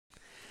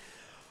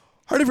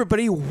All right,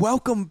 everybody,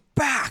 welcome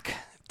back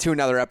to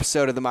another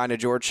episode of the Mind of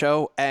George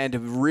Show.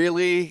 And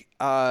really,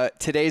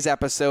 today's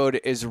episode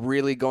is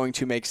really going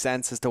to make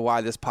sense as to why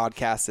this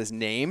podcast is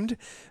named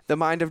the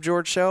Mind of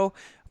George Show.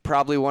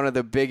 Probably one of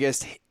the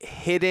biggest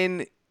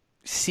hidden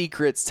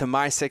secrets to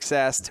my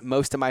success, to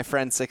most of my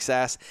friends'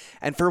 success,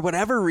 and for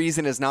whatever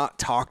reason is not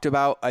talked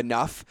about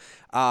enough.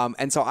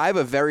 And so I have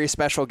a very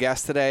special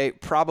guest today,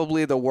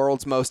 probably the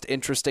world's most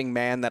interesting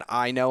man that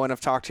I know and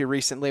have talked to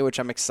recently, which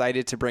I'm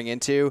excited to bring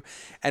into.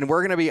 And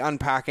we're going to be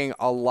unpacking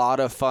a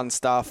lot of fun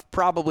stuff,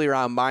 probably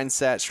around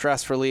mindset,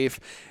 stress relief,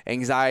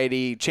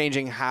 anxiety,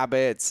 changing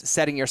habits,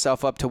 setting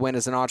yourself up to win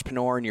as an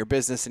entrepreneur in your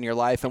business and your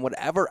life, and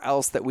whatever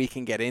else that we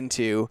can get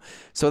into.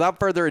 So without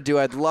further ado,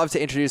 I'd love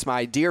to introduce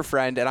my dear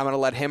friend, and I'm going to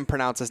let him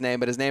pronounce his name,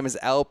 but his name is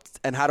Alp.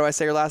 And how do I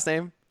say your last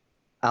name?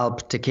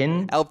 Alp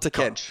Tekin. Alp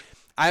Tekin.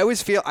 I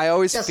always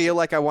feel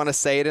like I want to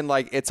say it in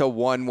like it's a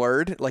one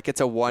word, like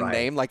it's a one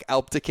name, like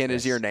Alp Tekin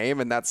is your name,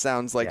 and that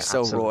sounds like so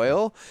absolutely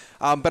royal.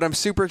 But I'm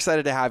super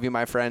excited to have you,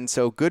 my friend.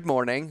 So good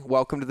morning.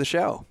 Welcome to the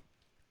show.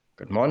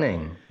 Good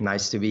morning.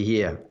 Nice to be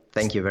here.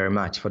 Thank you very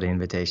much for the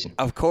invitation.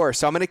 Of course.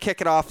 So I'm going to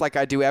kick it off like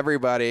I do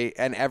everybody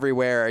and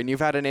everywhere. And you've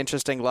had an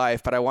interesting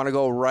life, but I want to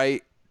go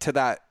right to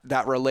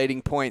that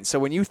relating point. So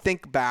when you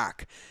think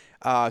back,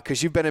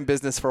 because you've been in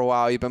business for a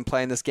while, you've been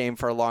playing this game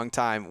for a long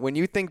time. When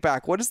you think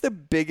back, what is the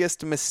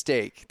biggest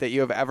mistake that you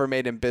have ever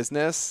made in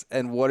business,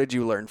 and what did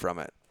you learn from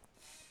it?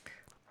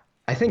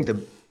 I think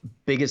the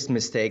biggest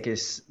mistake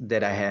is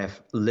that I have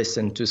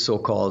listened to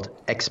so-called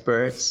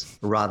experts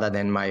rather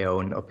than my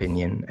own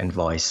opinion and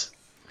voice.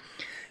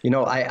 You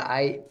know,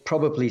 I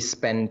probably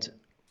spent,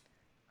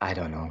 I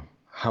don't know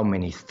how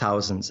many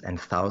thousands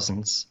and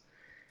thousands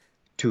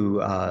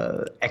to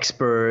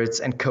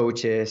experts and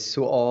coaches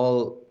who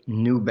all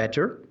knew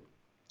better,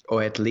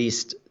 or at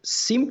least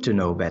seemed to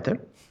know better.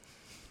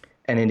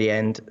 And in the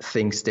end,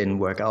 things didn't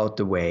work out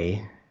the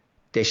way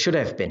they should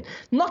have been.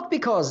 Not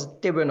because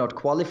they were not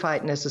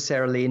qualified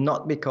necessarily,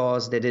 not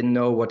because they didn't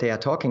know what they are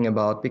talking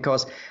about,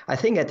 because I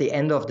think at the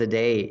end of the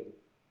day,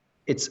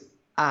 it's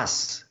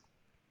us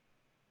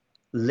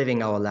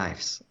living our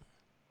lives,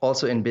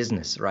 also in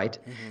business, right?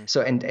 Mm-hmm.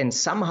 So, and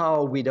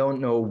somehow we don't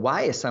know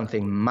why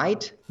something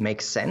might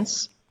make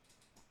sense,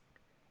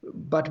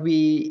 but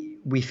we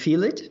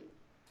feel it.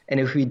 And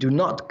if we do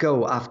not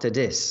go after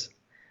this,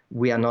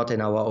 we are not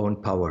in our own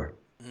power.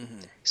 Mm-hmm.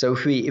 So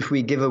if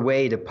we give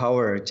away the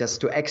power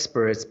just to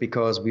experts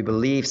because we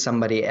believe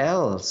somebody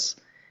else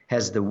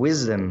has the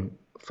wisdom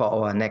for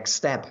our next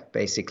step,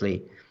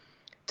 basically,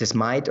 this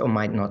might or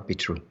might not be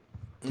true,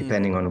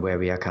 depending on where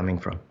we are coming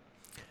from.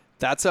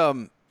 That's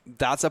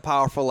a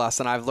powerful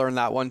lesson. I've learned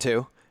that one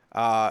too.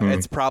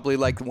 It's probably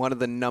like one of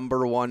the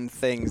number one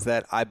things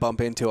that I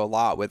bump into a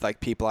lot with like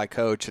people I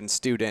coach and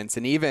students,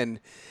 and even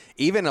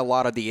a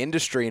lot of the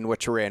industry in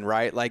which we're in,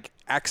 right? Like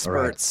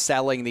experts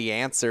selling the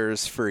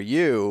answers for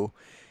you.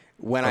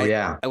 When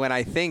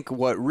I think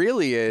what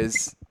really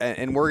is,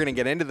 and we're going to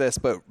get into this,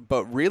 but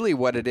really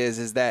what it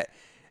is that,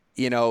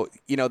 you know,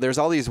 there's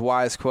all these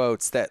wise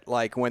quotes that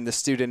like when the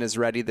student is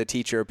ready, the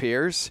teacher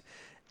appears.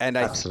 And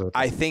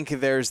I think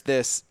there's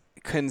this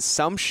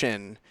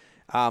consumption,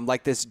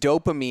 like this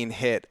dopamine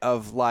hit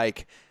of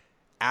like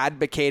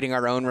advocating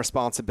our own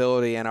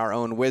responsibility and our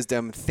own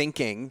wisdom,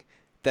 thinking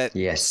that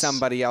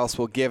somebody else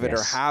will give it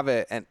or have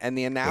it. And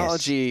the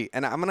analogy,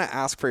 and I'm going to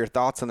ask for your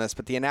thoughts on this,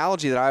 but the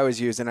analogy that I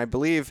always use, and I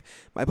believe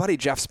my buddy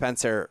Jeff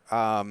Spencer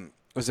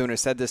was the one who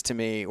said this to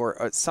me,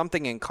 or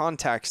something in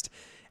context,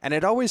 and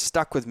it always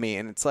stuck with me.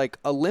 And it's like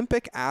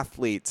Olympic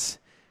athletes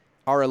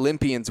are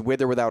Olympians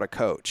with or without a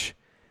coach.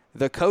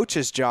 The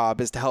coach's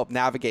job is to help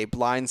navigate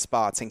blind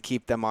spots and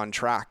keep them on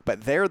track,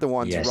 but they're the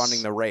ones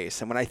running the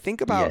race. And when I think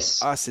about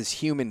us as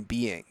human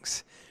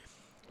beings,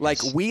 like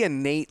we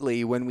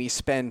innately, when we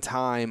spend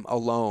time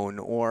alone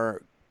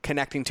or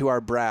connecting to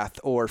our breath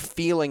or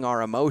feeling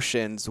our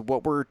emotions,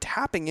 what we're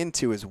tapping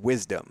into is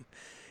wisdom.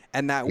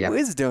 And that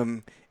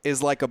wisdom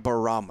is like a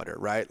barometer,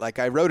 right? Like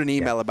I wrote an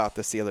email about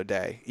this the other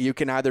day. You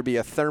can either be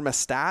a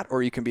thermostat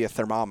or you can be a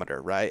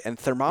thermometer, right? And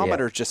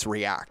thermometers just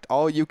react.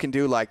 All you can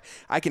do, like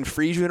I can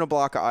freeze you in a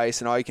block of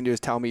ice and all you can do is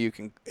tell me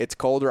it's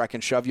cold, or I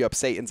can shove you up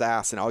Satan's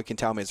ass and all you can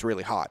tell me is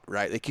really hot,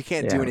 right? Like you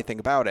can't do anything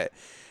about it.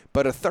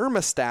 But a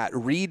thermostat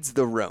reads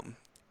the room.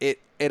 It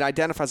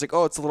identifies like,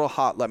 oh, it's a little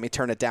hot, let me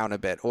turn it down a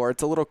bit. Or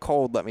it's a little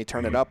cold, let me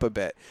turn it up a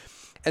bit.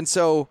 And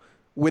so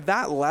with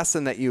that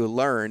lesson that you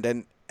learned,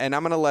 and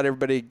I'm going to let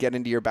everybody get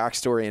into your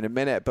backstory in a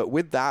minute, but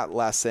with that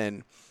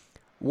lesson,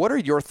 what are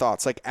your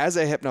thoughts? Like as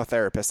a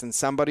hypnotherapist and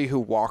somebody who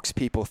walks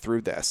people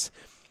through this,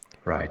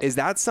 right? Is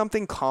that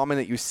something common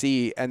that you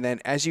see? And then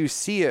as you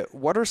see it,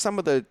 what are some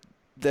of the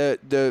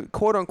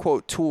quote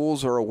unquote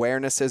tools or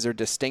awarenesses or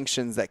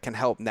distinctions that can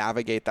help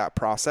navigate that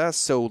process?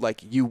 So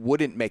like you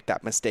wouldn't make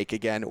that mistake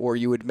again, or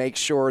you would make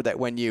sure that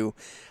when you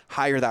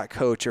hire that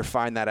coach or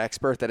find that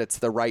expert, that it's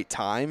the right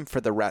time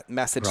for the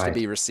message to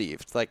be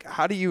received. Like,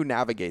 how do you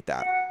navigate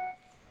that?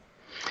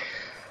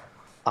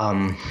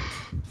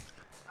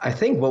 I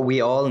think what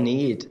we all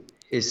need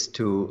is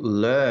to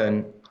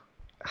learn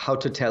how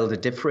to tell the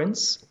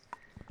difference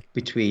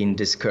between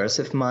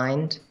discursive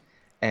mind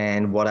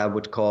and what I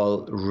would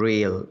call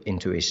real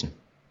intuition.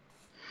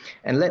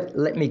 And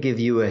let me give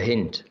you a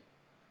hint.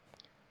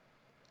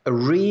 A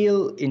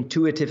real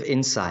intuitive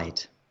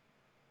insight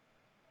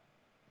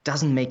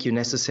doesn't make you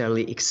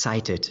necessarily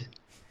excited,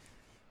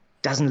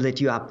 doesn't lit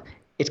you up.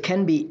 It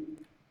can be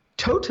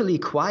totally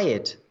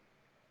quiet,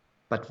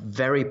 but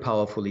very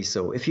powerfully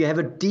so. If you have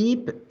a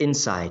deep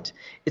insight,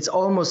 it's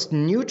almost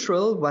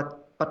neutral,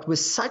 but with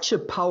such a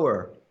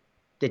power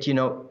that you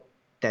know,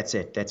 that's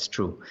it, that's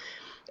true.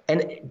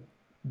 And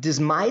this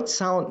might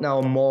sound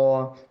now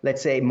more,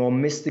 let's say, more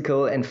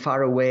mystical and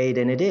far away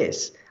than it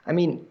is. I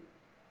mean,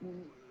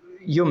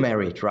 you're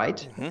married, right?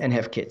 Mm-hmm. And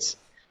have kids.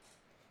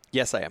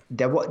 Yes, I am.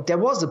 There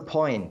was a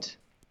point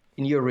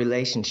in your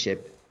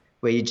relationship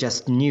where you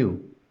just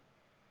knew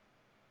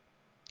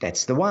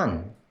that's the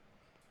one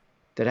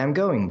that I'm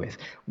going with.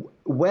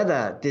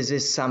 Whether this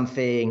is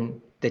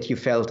something that you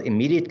felt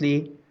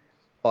immediately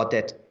or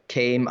that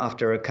came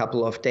after a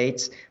couple of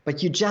dates,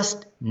 but you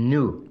just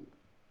knew.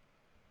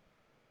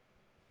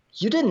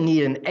 You didn't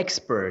need an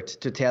expert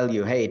to tell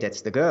you, hey,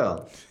 that's the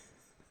girl.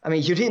 I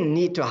mean, you didn't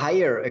need to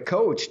hire a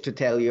coach to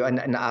tell you and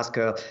ask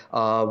her,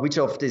 which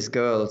of these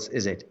girls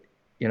is it?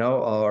 You know,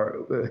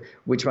 or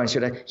which one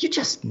should I? You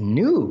just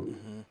knew.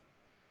 Mm-hmm.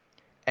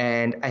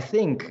 And I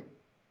think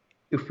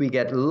if we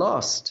get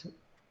lost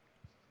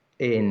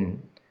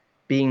in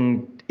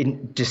being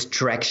in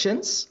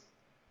distractions,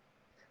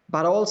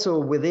 but also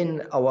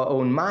within our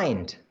own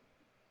mind,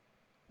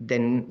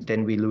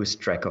 then we lose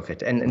track of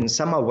it. And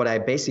somehow what I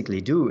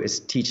basically do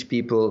is teach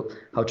people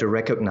how to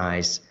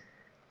recognize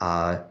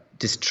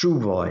this true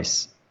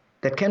voice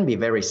that can be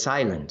very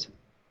silent.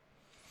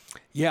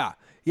 Yeah.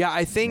 Yeah,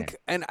 I think,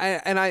 and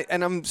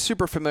I'm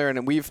super familiar,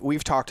 and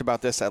we've talked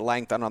about this at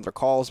length on other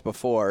calls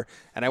before,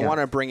 and I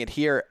want to bring it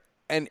here.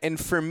 And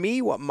for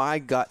me, what my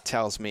gut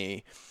tells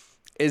me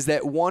is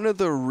that one of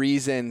the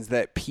reasons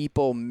that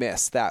people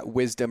miss that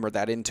wisdom or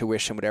that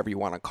intuition, whatever you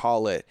want to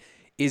call it,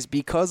 is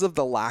because of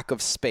the lack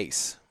of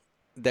space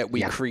that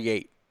we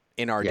create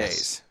in our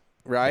days,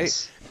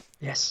 right?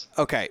 Yes.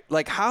 Okay.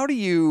 Like, how do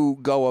you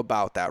go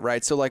about that,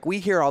 right? So, like, we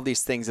hear all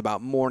these things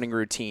about morning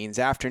routines,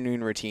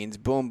 afternoon routines,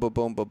 boom, boom,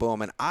 boom, boom,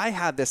 boom. And I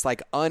had this,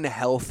 like,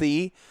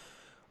 unhealthy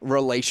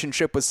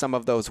relationship with some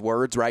of those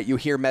words, right? You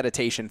hear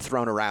meditation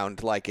thrown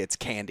around like it's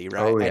candy,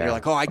 right? And you're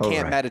like, oh, I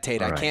can't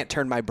meditate. I can't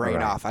turn my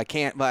brain off. I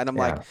can't. And I'm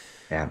like,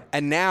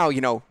 and now,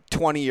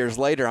 20 years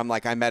later, I'm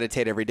like, I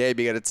meditate every day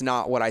because it's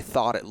not what I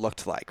thought it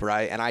looked like,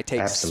 right? And I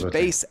take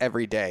space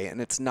every day, and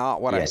it's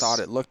not what I thought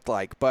it looked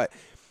like. But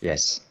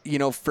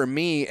for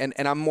me, and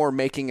I'm more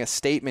making a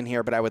statement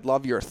here, but I would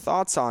love your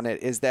thoughts on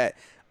it, is that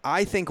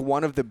I think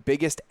one of the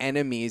biggest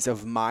enemies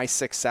of my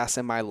success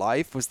in my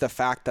life was the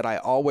fact that I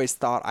always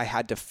thought I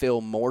had to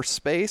fill more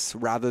space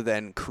rather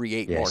than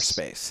create more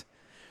space.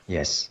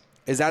 Yes.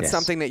 Is that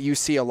something that you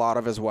see a lot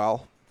of as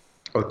well?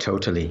 Oh,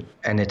 totally.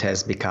 And it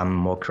has become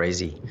more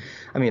crazy.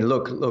 I mean,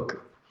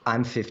 look,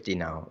 I'm 50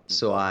 now.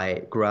 So I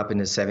grew up in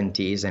the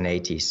 70s and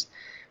 80s.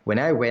 When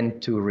I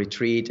went to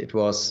retreat, it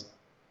was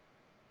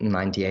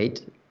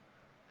 98.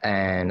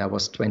 And I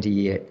was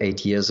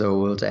 28 years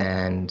old,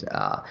 and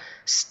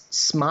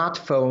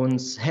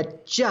smartphones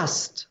had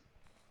just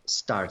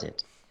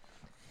started.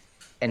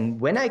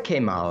 And when I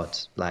came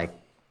out, like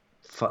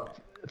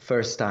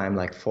first time,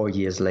 like 4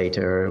 years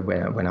later,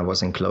 when I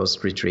was in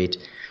closed retreat,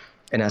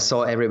 and I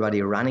saw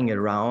everybody running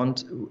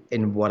around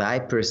in what I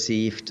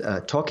perceived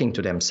talking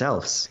to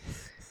themselves,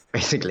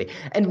 basically.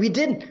 And we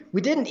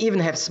didn't even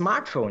have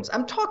smartphones.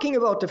 I'm talking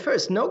about the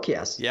first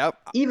Nokias. Yep.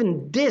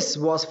 Even this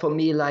was for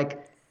me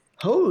like,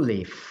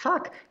 holy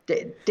fuck,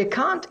 they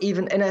can't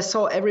even, and I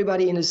saw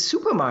everybody in the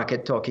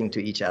supermarket talking to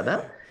each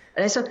other,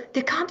 and I said,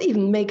 they can't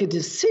even make a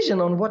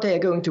decision on what they are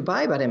going to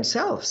buy by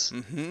themselves.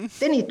 Mm-hmm.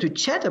 They need to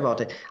chat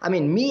about it. I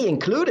mean, me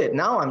included.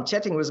 Now I'm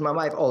chatting with my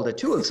wife all the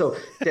tools. So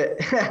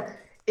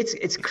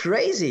it's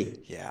crazy.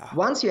 Yeah.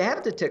 Once you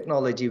have the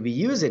technology, we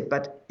use it,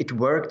 but it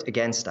worked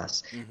against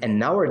us. Mm-hmm. And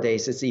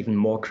nowadays it's even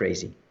more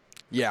crazy.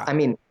 Yeah. I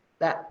mean,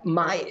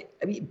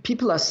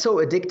 people are so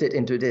addicted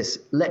into this.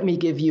 Let me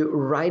give you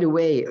right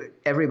away,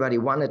 everybody,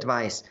 one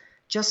advice.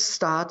 Just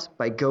start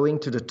by going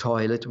to the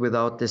toilet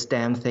without this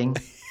damn thing.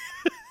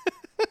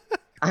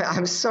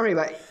 I'm sorry,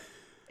 but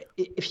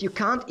if you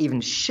can't even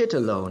shit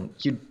alone,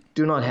 you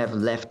do not have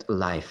left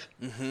alive.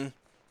 Mm-hmm.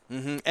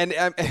 Mm-hmm. And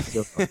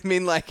I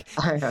mean, like,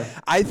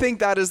 I think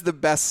that is the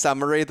best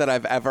summary that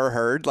I've ever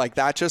heard. Like,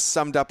 that just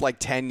summed up like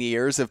 10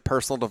 years of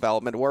personal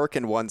development work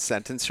in one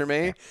sentence for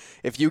me.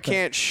 If you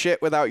can't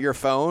shit without your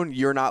phone,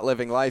 you're not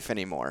living life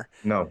anymore.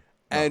 No.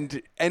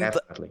 And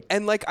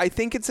like, I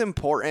think it's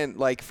important,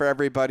 like, for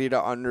everybody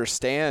to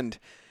understand,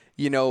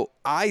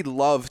 I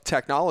love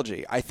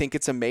technology. I think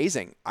it's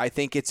amazing. I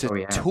think it's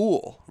a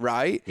tool,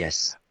 right?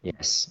 Yes.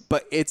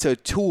 But it's a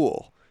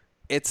tool.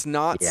 It's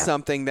not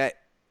something that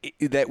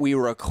we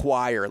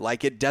require.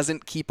 Like, it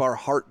doesn't keep our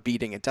heart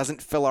beating. It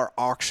doesn't fill our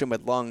oxygen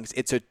with lungs.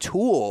 It's a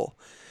tool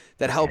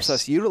that helps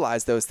us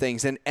utilize those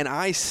things. And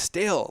I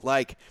still,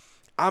 like,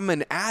 I'm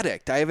an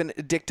addict. I have an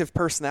addictive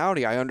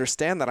personality. I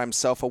understand that. I'm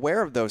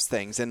self-aware of those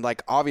things. And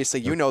like, obviously,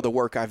 you know the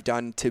work I've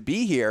done to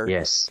be here.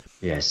 Yes.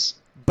 Yes.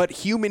 But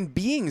human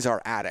beings are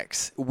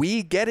addicts.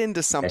 We get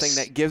into something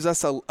that gives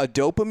us a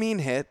dopamine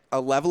hit, a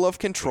level of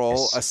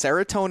control, a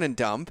serotonin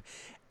dump,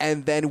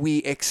 and then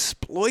we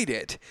exploit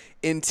it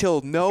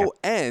until no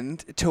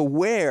end, to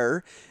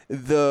where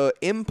the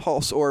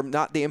impulse, or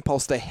not the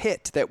impulse, the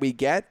hit that we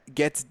get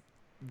gets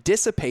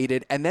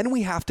dissipated, and then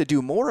we have to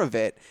do more of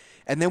it.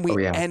 And then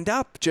we end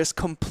up just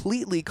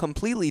completely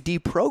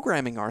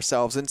deprogramming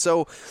ourselves. And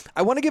so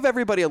I want to give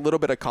everybody a little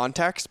bit of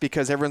context,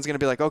 because everyone's going to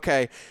be like,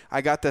 okay,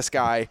 I got this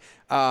guy.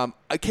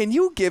 Can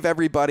you give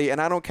everybody,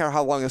 and I don't care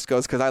how long this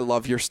goes because I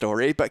love your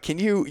story, but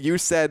you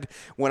said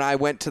when I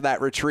went to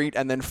that retreat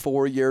and then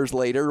 4 years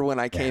later when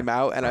I came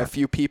out, and a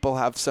few people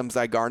have some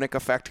Zeigarnik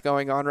effect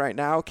going on right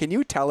now. Can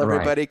you tell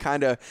everybody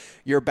kind of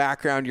your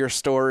background, your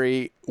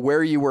story,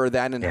 where you were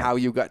then and how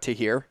you got to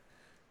here?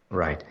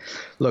 Right.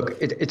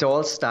 Look, it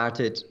all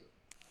started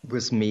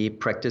with me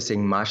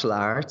practicing martial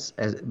arts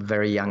at a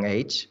very young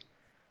age.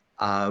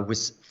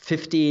 With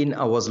 15,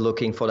 I was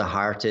looking for the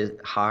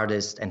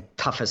hardest and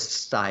toughest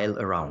style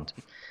around.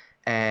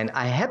 And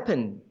I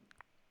happened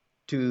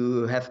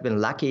to have been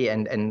lucky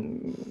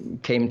and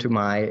came to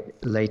my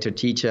later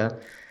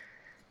teacher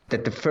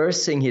that the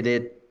first thing he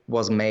did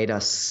was made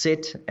us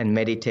sit and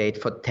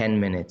meditate for 10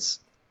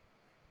 minutes.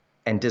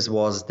 And this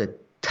was the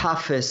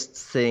toughest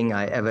thing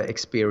I ever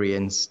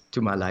experienced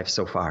to my life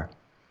so far.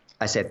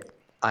 I said,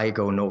 I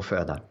go no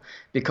further,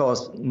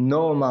 because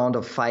no amount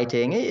of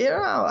fighting,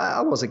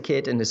 I was a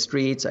kid in the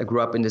streets. I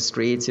grew up in the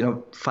streets,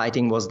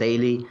 fighting was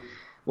daily,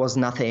 was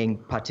nothing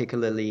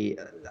particularly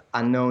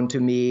unknown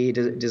to me.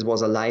 This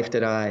was a life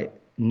that I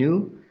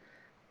knew.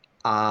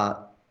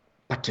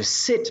 But to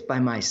sit by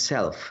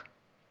myself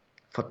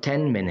for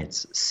 10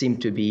 minutes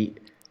seemed to be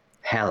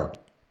hell.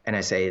 And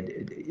I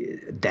say,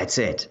 that's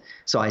it.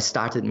 So I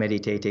started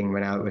meditating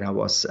when I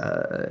was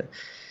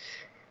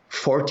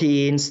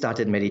 14,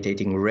 started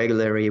meditating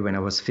regularly when I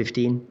was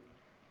 15.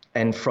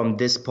 And from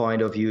this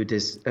point of view,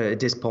 this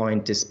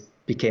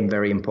became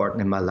very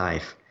important in my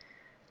life.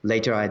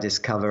 Later, I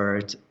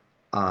discovered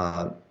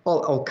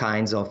all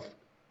kinds of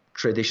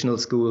traditional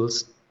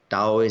schools,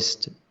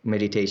 Taoist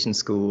meditation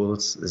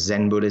schools,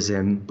 Zen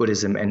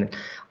Buddhism, and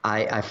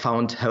I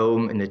found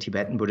home in the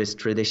Tibetan Buddhist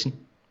tradition.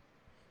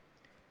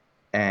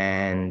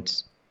 And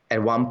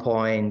at one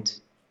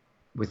point,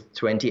 with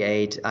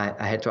 28,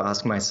 I had to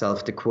ask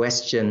myself the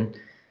question,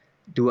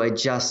 do I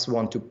just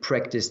want to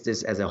practice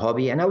this as a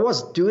hobby? And I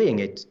was doing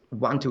it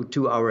 1 to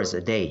 2 hours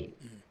a day.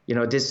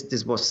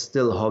 This was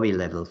still hobby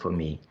level for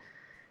me.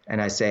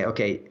 And I say,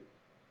 okay,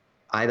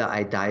 either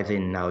I dive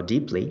in now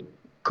deeply,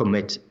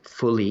 commit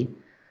fully,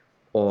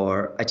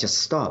 or I just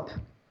stop.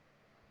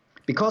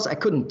 Because I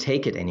couldn't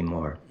take it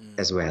anymore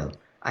as well.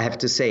 I have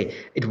to say,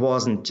 it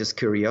wasn't just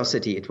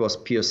curiosity, it was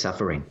pure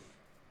suffering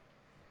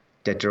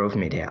that drove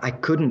me there. I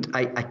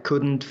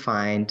couldn't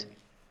find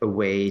a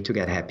way to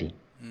get happy.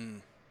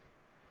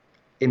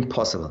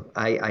 Impossible.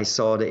 I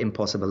saw the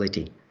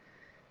impossibility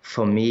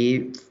for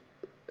me,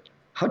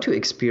 how to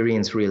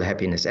experience real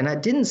happiness. And I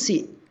didn't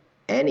see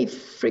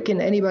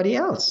anybody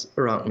else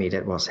around me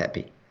that was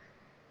happy.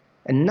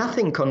 And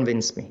nothing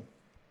convinced me.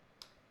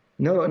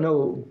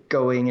 No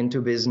going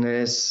into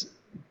business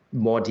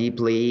more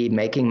deeply,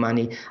 making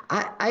money.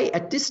 I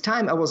at this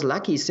time, I was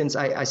lucky, since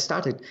I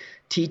started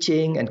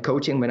teaching and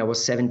coaching when I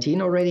was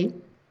 17 already,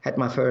 had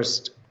my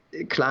first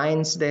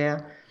clients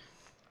there.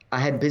 I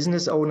had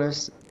business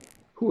owners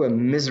who were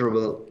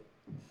miserable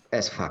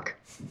as fuck.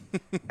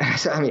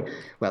 So,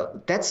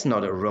 that's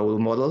not a role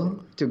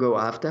model to go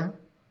after,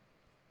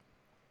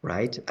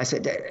 right? I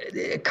said,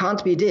 it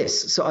can't be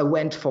this. So I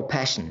went for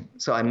passion.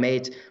 So I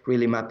made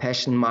really my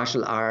passion,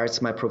 martial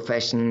arts, my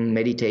profession,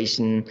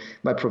 meditation,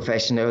 my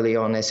profession early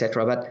on,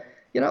 etc. But,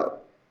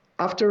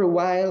 after a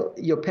while,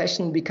 your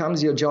passion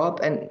becomes your job,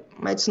 and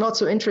it's not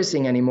so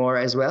interesting anymore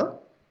as well.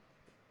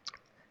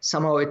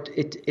 Somehow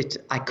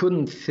I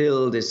couldn't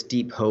fill this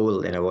deep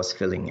hole that I was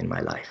filling in my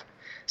life.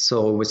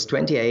 So with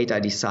 28, I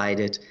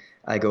decided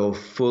I go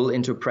full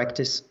into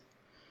practice.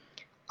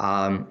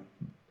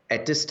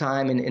 At this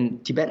time, in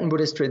Tibetan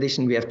Buddhist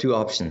tradition, we have two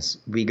options.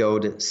 We go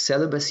the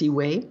celibacy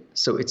way,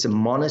 so it's a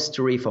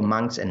monastery for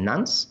monks and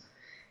nuns.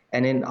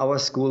 And in our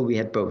school, we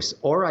had both.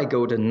 Or I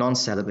go the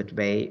non-celibate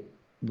way,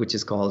 which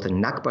is called the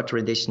Nakpa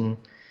tradition,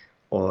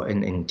 or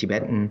in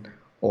Tibetan,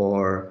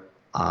 or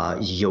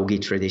yogi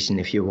tradition,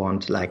 if you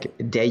want. Like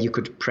there you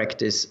could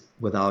practice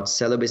without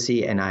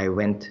celibacy. And I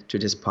went to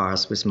this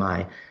path with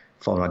my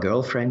former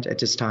girlfriend at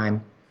this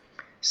time.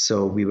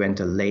 So we went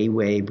a lay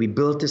way. We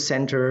built the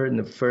center in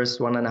the first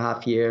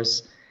 1.5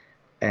 years,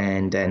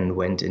 and then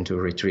went into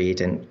retreat.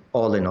 And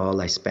all in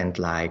all, I spent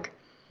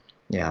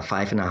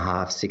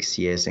 5.5, 6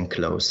 years in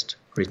closed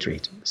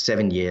retreat.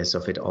 7 years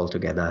of it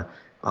altogether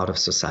out of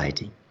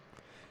society.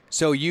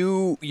 So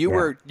you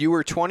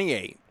were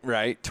 28,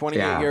 right?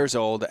 28 years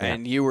old,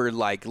 and you were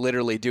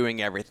literally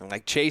doing everything,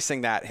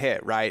 chasing that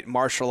hit, right?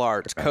 Martial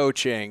arts,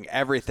 coaching,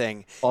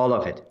 everything. All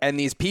of it. And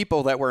these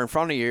people that were in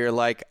front of you, you're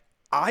like,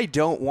 I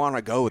don't want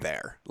to go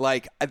there.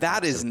 Like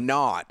that is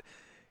not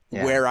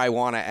where I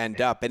want to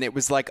end up. And it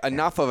was like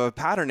enough of a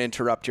pattern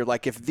interrupt. You're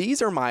like, if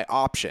these are my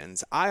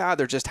options, I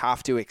either just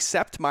have to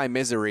accept my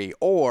misery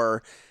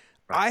or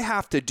I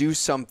have to do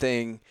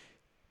something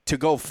to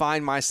go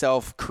find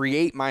myself,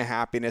 create my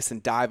happiness,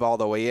 and dive all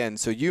the way in.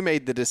 So you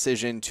made the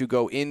decision to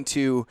go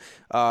into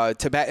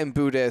Tibetan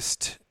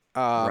Buddhist,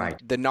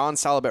 the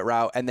non-celibate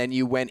route, and then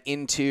you went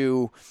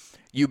into,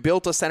 you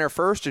built a center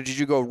first, or did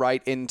you go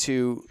right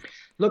into...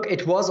 Look,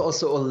 it was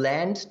also a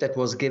land that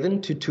was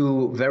given to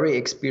two very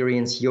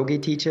experienced yogi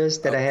teachers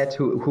that I had,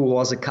 who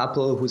was a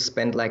couple who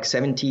spent like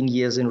 17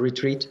 years in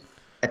retreat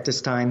at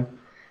this time,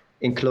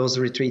 in close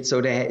retreat. So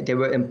they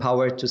were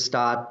empowered to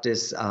start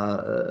this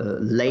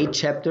lay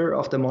chapter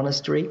of the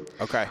monastery.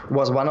 Okay. It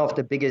was one of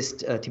the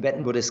biggest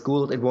Tibetan Buddhist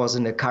schools. It was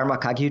in the Karma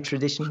Kagyu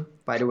tradition.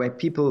 By the way,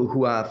 people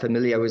who are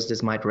familiar with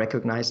this might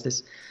recognize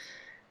this.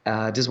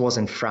 This was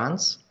in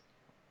France.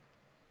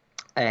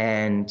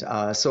 And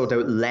so the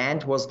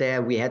land was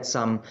there. We had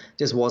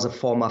this was a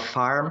former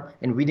farm,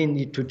 and we didn't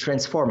need to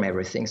transform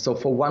everything. So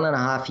for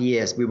 1.5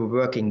 years, we were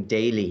working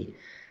daily.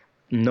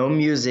 No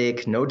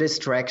music, no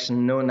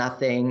distraction, no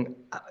nothing.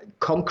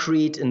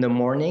 Concrete in the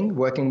morning,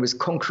 working with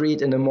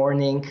concrete in the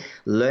morning,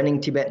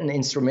 learning Tibetan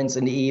instruments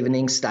in the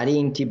evening,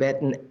 studying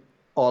Tibetan,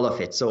 all of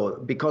it. So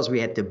because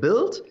we had to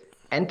build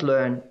and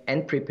learn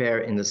and prepare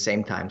in the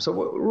same time.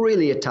 So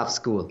really a tough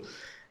school.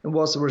 It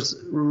was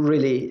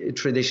really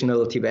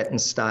traditional Tibetan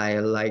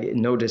style, like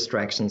no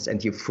distractions,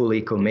 and you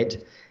fully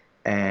commit,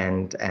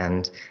 and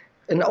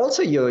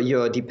also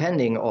you're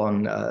depending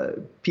on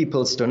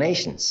people's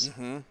donations.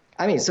 Mm-hmm.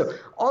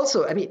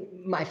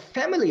 My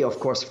family, of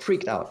course,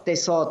 freaked out. They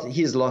thought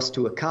he's lost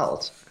to a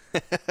cult.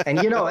 And,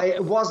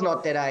 it was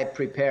not that I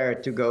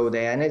prepared to go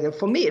there. And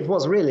for me, it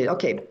was really,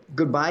 okay,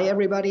 goodbye,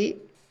 everybody.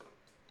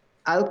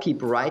 I'll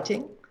keep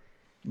writing,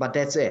 but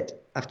that's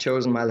it. I've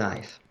chosen my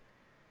life.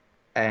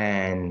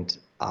 And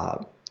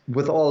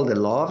with all the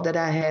love that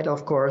I had,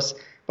 of course,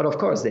 but of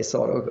course they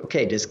thought,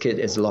 okay, this kid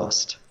is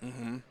lost.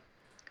 Mm-hmm.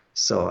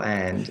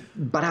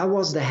 But I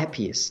was the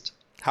happiest.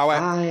 How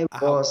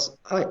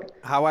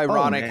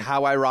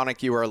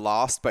ironic you were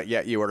lost, but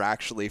yet you were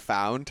actually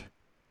found.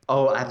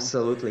 Oh,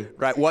 absolutely.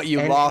 Right. What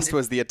you lost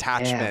was the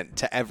attachment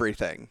to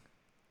everything.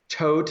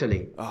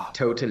 Totally.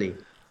 Totally.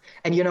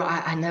 And,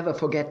 I never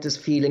forget this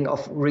feeling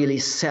of really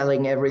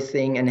selling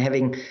everything and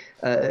having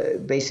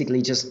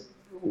basically just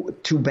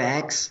 2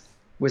 bags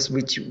with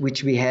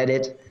which we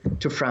headed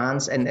to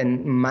France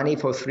and money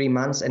for 3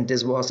 months. And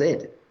this was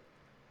it.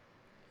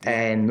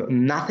 And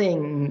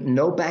nothing,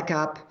 no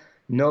backup,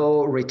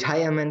 no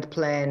retirement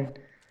plan,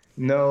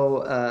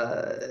 no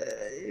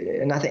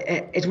nothing.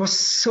 It was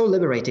so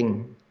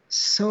liberating,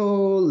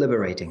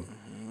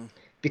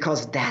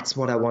 because that's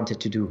what I wanted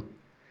to do.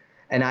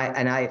 And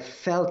I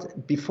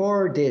felt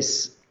before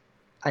this,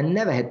 I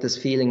never had this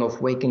feeling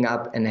of waking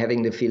up and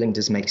having the feeling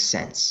this makes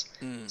sense.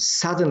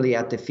 Suddenly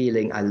I had the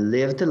feeling I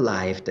lived a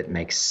life that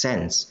makes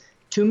sense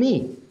to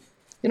me.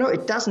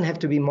 It doesn't have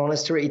to be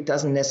monastery. It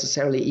doesn't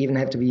necessarily even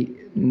have to be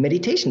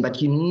meditation,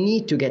 but you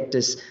need to get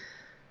this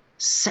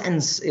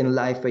sense in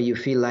life where you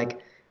feel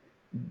like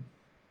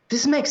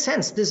this makes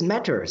sense, this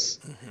matters.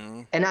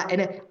 Mm-hmm. And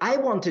I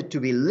wanted to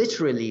be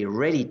literally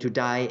ready to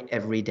die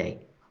every day.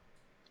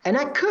 And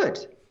I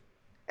could.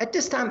 At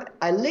this time,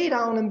 I lay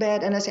down in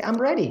bed and I say, I'm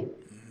ready.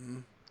 Mm-hmm.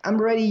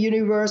 I'm ready,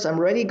 universe. I'm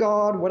ready,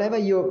 God. Whatever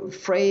your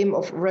frame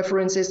of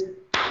reference is,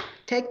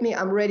 take me.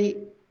 I'm ready.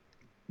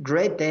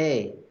 Great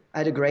day. I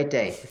had a great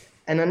day.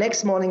 And the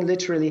next morning,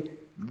 literally,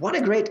 what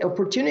a great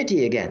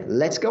opportunity again.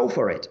 Let's go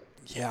for it.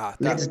 Yeah.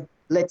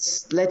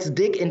 Let's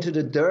dig into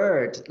the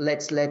dirt.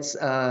 Let's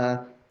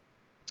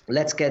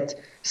get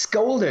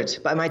scolded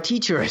by my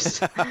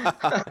teachers.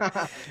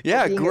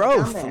 Yeah,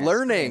 growth,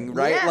 learning,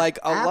 right? Yeah, like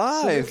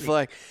alive. Absolutely.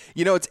 Like,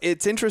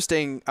 it's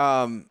interesting.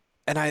 And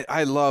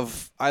I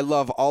love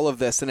all of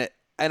this,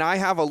 and I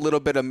have a little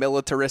bit of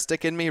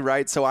militaristic in me,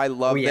 right? So I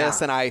love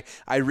this, and I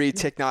read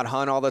Thich Nhat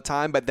Hanh all the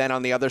time, but then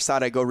on the other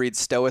side, I go read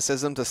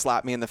Stoicism to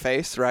slap me in the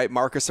face, right?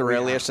 Marcus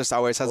Aurelius just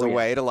always has a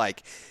way to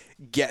like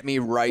get me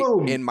right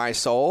in my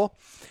soul.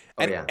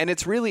 And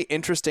it's really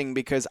interesting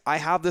because I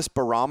have this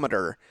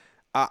barometer.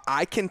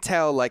 I can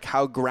tell like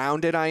how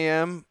grounded I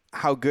am,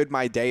 how good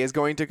my day is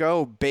going to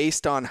go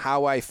based on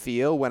how I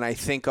feel when I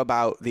think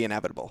about the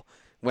inevitable.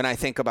 When I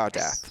think about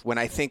death, when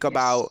I think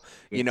about,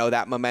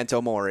 that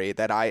memento mori,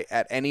 that I,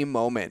 at any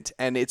moment,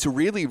 and it's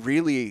really,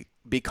 really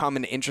become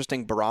an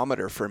interesting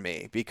barometer for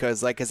me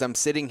because like, as I'm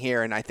sitting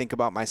here and I think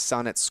about my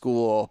son at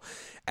school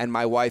and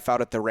my wife out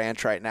at the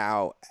ranch right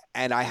now,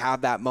 and I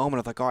have that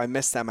moment of like, oh, I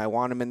miss them. I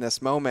want them in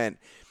this moment.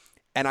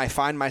 And I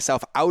find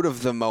myself out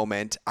of the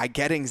moment, I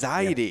get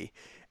anxiety.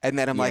 And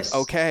then I'm like,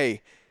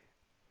 okay.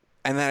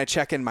 And then I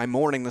check in my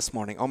morning this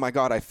morning. Oh my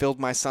God, I filled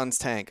my son's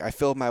tank. I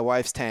filled my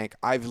wife's tank.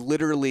 I've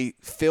literally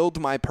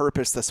filled my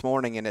purpose this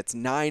morning and it's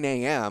 9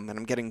 a.m. and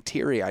I'm getting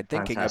teary-eyed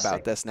thinking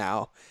about this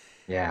now.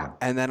 Yeah.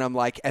 And then I'm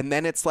like, and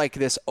then it's like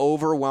this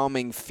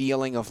overwhelming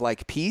feeling of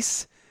like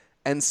peace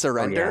and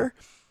surrender.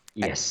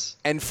 Yes.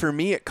 And for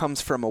me, it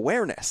comes from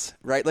awareness,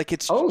 right? Like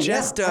it's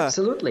just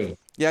absolutely.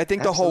 Yeah, I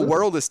think the whole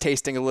world is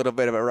tasting a little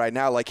bit of it right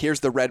now. Like, here's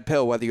the red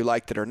pill, whether you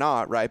liked it or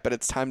not, right? But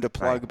it's time to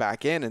plug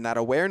back in, and that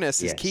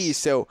awareness is key.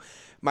 So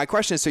my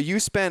question is, so you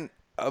spent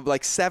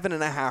like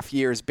 7.5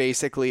 years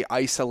basically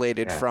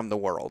isolated from the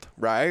world,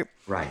 right?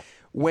 Right.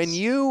 When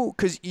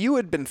because you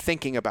had been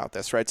thinking about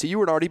this, right? So you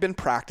had already been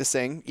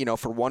practicing,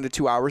 for 1 to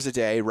 2 hours a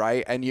day,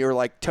 right? And you're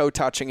like toe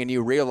touching and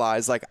you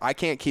realize like, I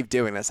can't keep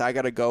doing this. I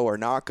got to go or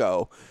not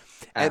go.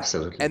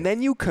 Absolutely. And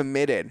then you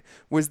committed.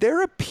 Was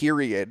there a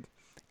period,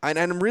 and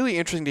I'm really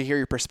interested to hear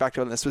your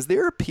perspective on this, was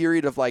there a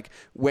period of like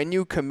when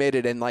you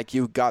committed and like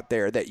you got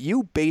there that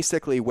you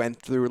basically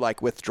went through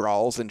like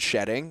withdrawals and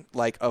shedding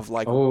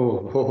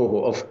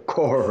Oh, of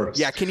course.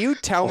 Yeah, can you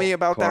tell me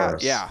about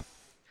that? Yeah.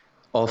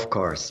 Of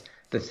course.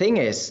 The thing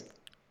is,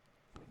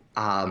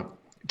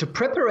 the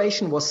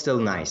preparation was still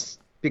nice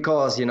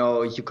because,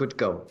 you could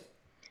go.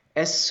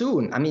 As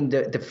soon,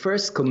 the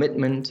first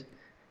commitment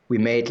we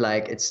made,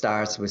 like it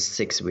starts with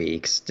 6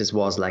 weeks. This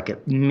was like a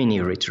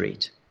mini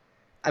retreat.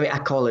 I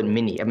call it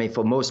mini.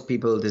 For most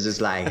people, this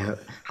is like,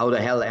 how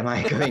the hell am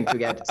I going to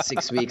get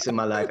 6 weeks in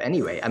my life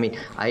anyway?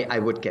 I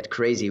would get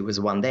crazy with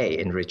 1 day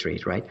in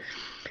retreat, right?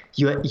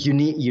 You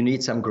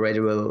need some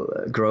gradual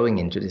growing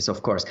into this,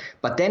 of course.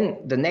 But then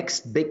the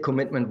next big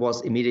commitment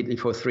was immediately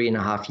for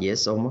 3.5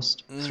 years,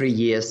 almost 3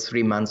 years,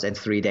 3 months, and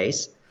 3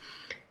 days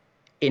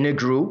in a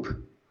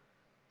group.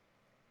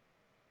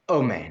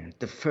 Oh man,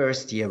 the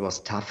first year was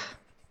tough.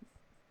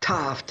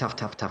 Tough.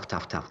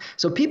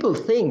 So people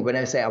think when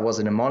I say I was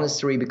in a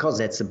monastery, because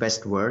that's the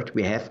best word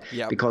we have,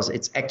 because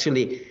it's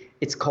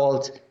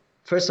called,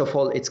 first of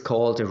all, it's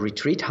called a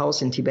retreat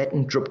house in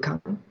Tibetan,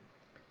 Drupkan.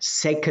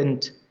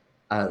 Second,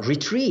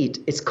 retreat,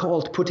 it's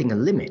called putting a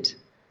limit.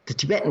 The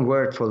Tibetan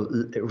word for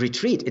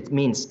retreat, it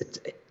means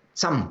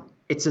it's a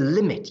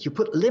limit. You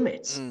put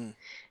limits.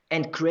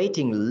 And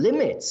creating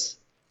limits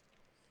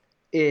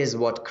is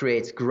what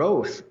creates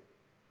growth.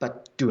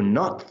 But do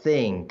not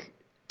think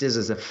this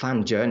is a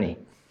fun journey.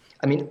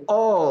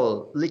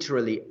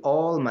 Literally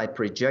all my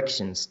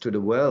projections to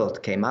the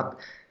world came up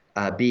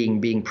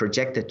being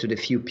projected to the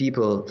few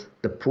people,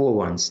 the poor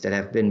ones that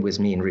have been with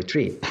me in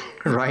retreat,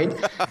 right?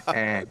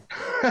 And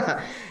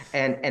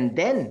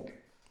then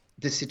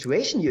the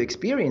situation you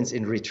experience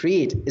in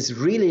retreat is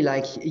really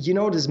like,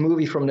 this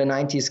movie from the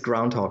 90s,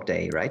 Groundhog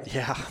Day, right?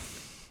 Yeah.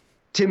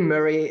 Tim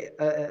Murray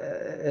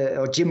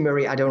or Jim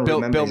Murray, I don't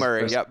remember. Bill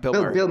Murray,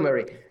 Murray. Bill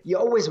Murray. You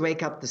always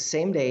wake up the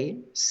same day,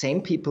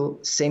 same people,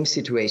 same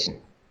situation,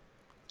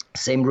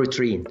 same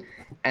routine.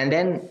 And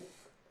then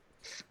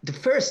the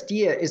first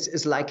year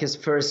is like his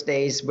first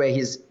days where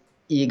his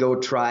ego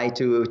try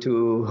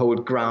to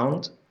hold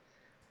ground.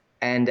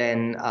 And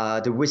then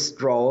the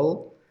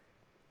withdrawal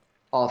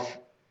of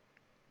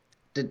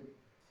the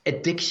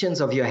addictions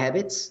of your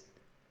habits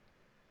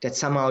that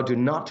somehow do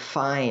not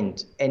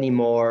find any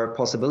more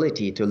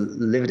possibility to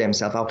live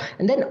themselves out.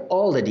 And then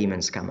all the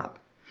demons come up.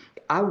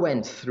 I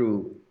went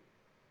through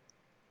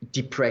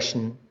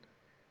depression,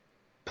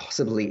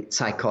 possibly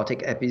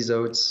psychotic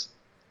episodes,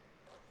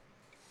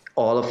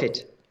 all of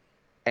it.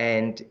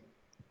 And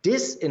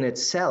this in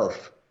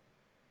itself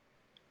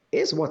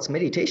is what's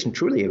meditation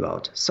truly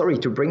about. Sorry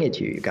to bring it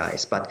to you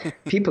guys, but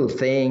people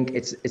think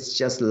it's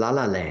just la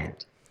la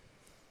land.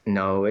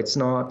 No, it's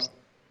not.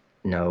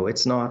 No,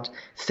 it's not.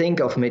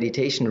 Think of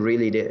meditation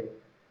really the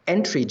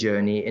entry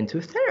journey into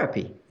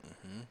therapy.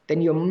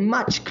 Then you're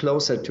much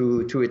closer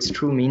to its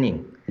true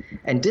meaning.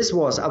 And this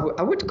was,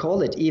 I would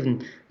call it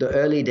even the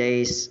early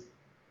days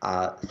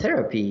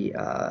therapy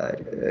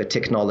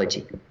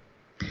technology.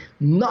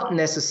 Not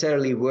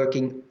necessarily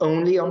working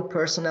only on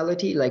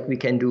personality, like we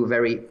can do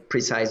very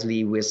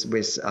precisely with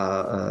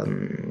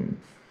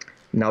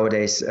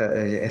nowadays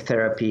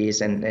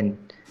therapies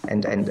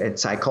and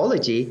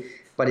psychology,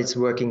 but it's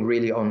working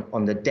really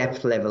on the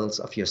depth levels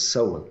of your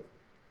soul,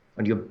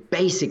 on your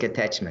basic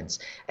attachments.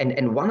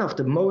 And one of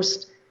the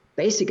most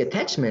basic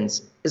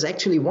attachments is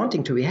actually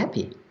wanting to be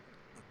happy.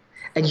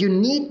 And you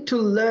need to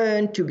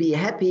learn to be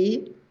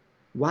happy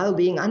while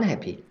being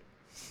unhappy.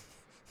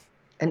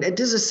 And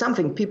this is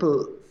something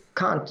people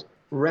can't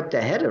wrap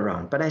their head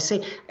around. But I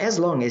say, as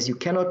long as you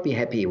cannot be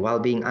happy while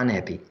being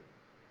unhappy,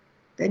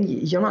 then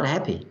you're not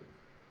happy.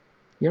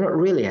 You're not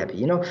really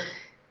happy.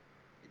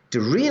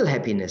 The real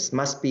happiness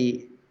must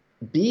be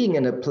being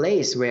in a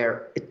place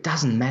where it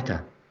doesn't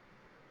matter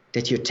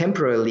that you're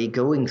temporarily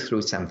going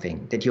through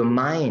something, that your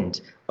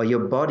mind or your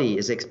body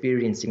is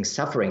experiencing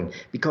suffering.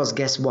 Because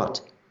guess what?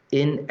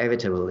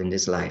 Inevitable in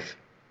this life.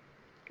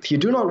 If you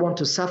do not want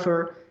to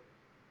suffer,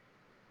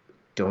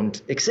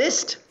 don't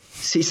exist.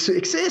 Cease to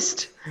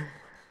exist.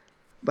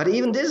 But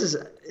even this is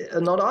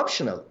not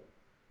optional.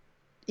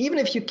 Even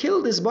if you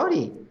kill this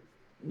body,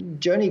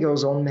 journey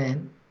goes on,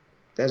 man.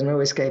 There's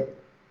no escape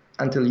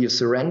until you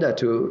surrender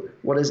to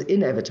what is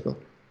inevitable.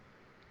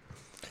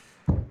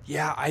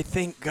 Yeah, I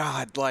think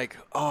God,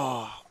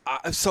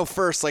 so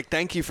first,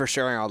 thank you for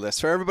sharing all this.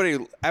 For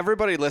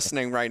everybody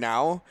listening right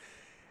now,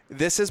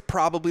 this is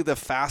probably the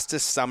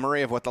fastest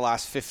summary of what the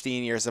last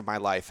 15 years of my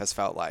life has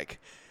felt like.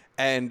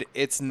 And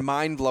it's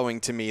mind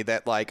blowing to me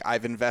that like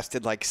I've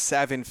invested like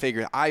 7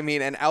 figures. I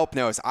mean, and Alp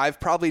knows I've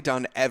probably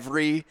done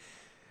every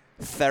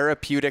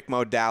therapeutic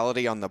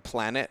modality on the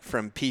planet,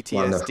 from PTSD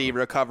Wonderful.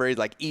 recovery,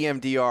 like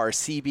EMDR,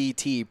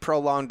 CBT,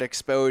 prolonged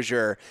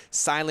exposure,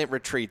 silent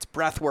retreats,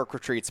 breathwork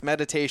retreats,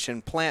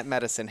 meditation, plant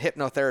medicine,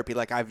 hypnotherapy.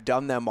 Like I've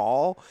done them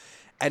all.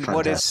 And Fantastic.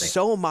 what is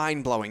so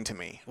mind blowing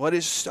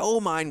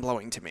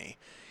to me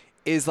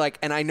is like,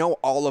 and I know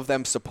all of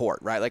them support,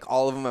 right? Like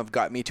all of them have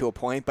got me to a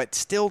point, but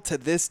still to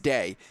this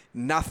day,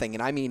 nothing,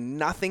 and I mean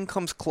nothing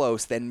comes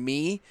close than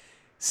me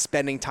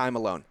spending time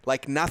alone.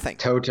 Like nothing.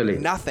 Totally.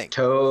 Nothing.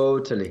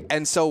 Totally.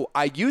 And so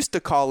I used to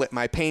call it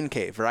my pain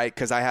cave, right?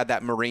 Because I had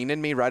that Marine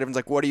in me, right? Everyone's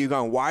like, what are you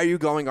going? Why are you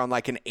going on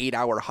like an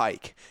 8-hour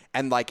hike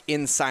and like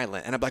in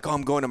silent? And I'm like, oh,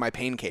 I'm going to my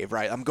pain cave,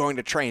 right? I'm going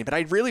to train. But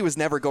I really was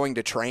never going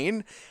to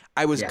train.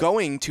 I was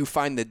going to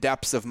find the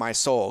depths of my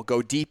soul,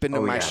 go deep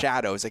into my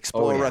shadows,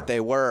 explore what they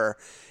were.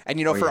 And,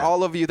 you know, for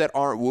all of you that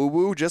aren't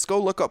woo-woo, just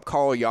go look up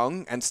Carl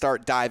Jung and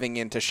start diving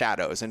into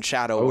shadows and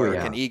shadow work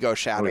and ego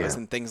shadows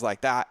and things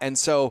like that. And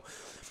so,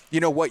 you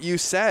know, what you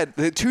said,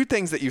 the 2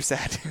 things that you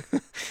said,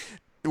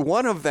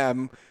 one of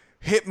them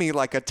hit me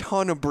like a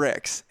ton of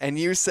bricks. And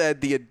you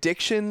said the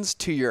addictions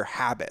to your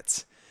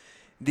habits.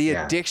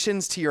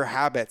 Addictions to your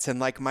habits. And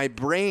like my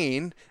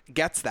brain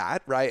gets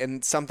that, right?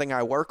 And something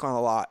I work on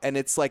a lot. And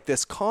it's like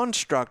this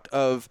construct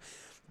of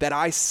that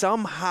I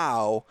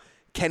somehow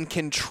can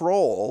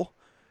control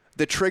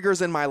the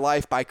triggers in my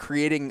life by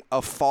creating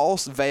a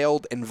false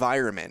veiled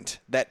environment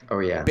that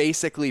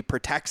basically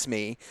protects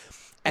me.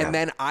 And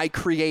then I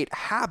create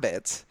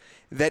habits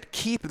that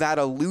keep that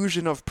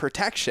illusion of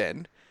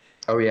protection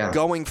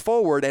going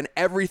forward, and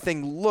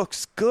everything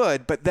looks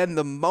good. But then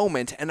the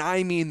moment, and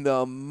I mean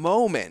the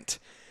moment,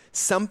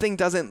 something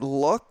doesn't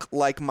look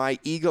like my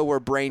ego or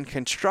brain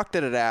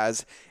constructed it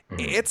as,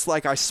 it's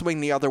like I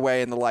swing the other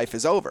way and the life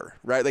is over,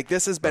 right? Like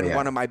this has been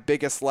one of my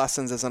biggest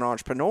lessons as an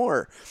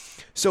entrepreneur.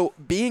 So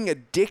being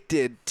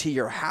addicted to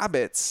your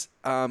habits,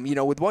 you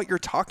know, with what you're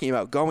talking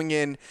about, going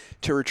in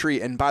to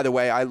retreat. And by the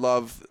way, I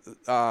love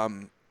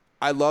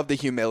the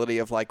humility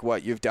of like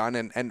what you've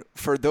done. And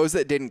for those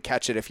that didn't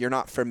catch it, if you're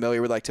not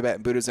familiar with like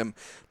Tibetan Buddhism,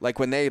 like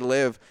when they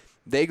live,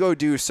 they go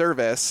do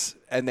service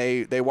and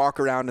they walk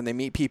around and they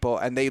meet people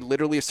and they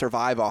literally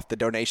survive off the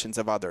donations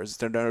of others,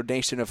 the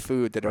donation of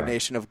food, the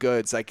donation of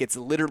goods. Like it's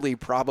literally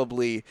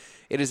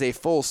it is a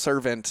full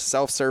servant,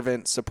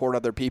 self-servant, support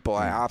other people.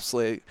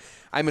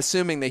 I'm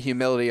assuming the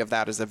humility of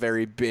that is a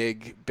very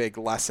big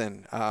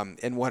lesson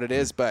in what it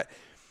is. But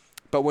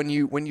when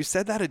you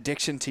said that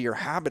addiction to your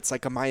habits,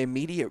 like my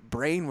immediate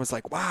brain was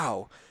like,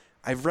 wow,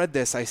 I've read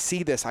this, I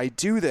see this, I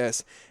do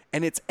this.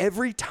 And it's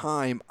every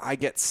time I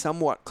get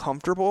somewhat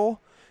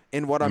comfortable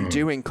in what I'm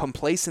doing,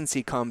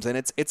 complacency comes, and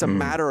it's a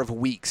matter of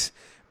weeks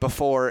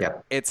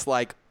before it's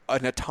like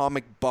an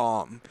atomic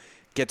bomb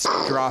gets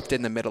dropped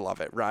in the middle of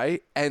it,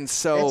 right? And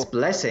so that's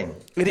blessing.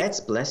 That's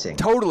blessing.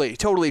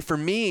 Totally. For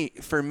me,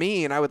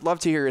 and I would love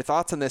to hear your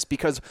thoughts on this,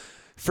 because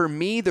for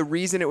me, the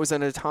reason it was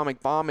an atomic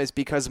bomb is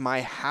because my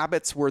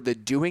habits were the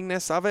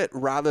doingness of it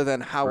rather than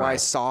how I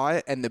saw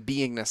it and the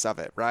beingness of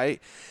it, right?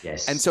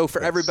 Yes. And so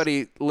for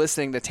everybody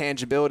listening, the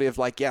tangibility of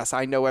like, yes,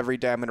 I know every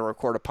day I'm going to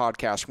record a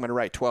podcast, I'm going to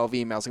write 12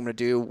 emails, I'm going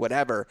to do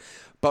whatever.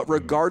 But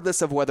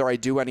regardless of whether I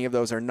do any of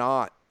those or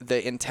not,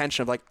 the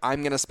intention of like,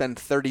 I'm going to spend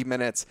 30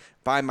 minutes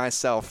by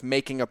myself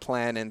making a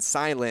plan in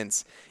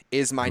silence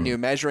is my new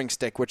measuring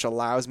stick, which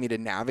allows me to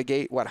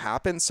navigate what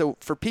happens. So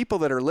for people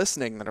that are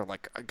listening that are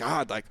like,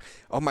 God, like,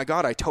 oh my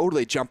God, I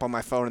totally jump on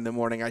my phone in the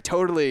morning. I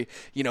totally,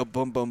 you know,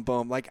 boom, boom,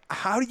 boom. Like,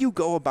 how do you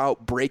go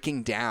about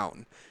breaking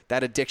down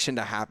that addiction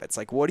to habits?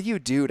 Like, what do you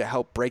do to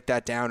help break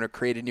that down or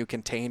create a new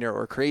container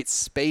or create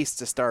space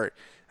to start,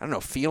 I don't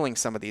know, feeling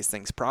some of these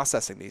things,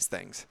 processing these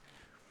things?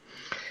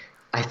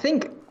 I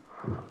think,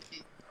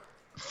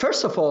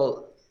 first of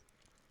all,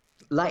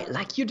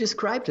 like you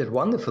described it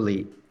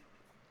wonderfully,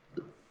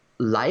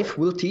 life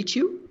will teach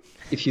you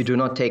if you do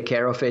not take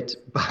care of it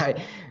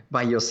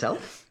by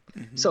yourself.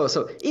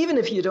 So even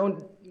if you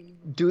don't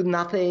do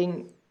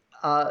nothing,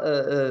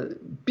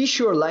 be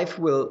sure life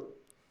will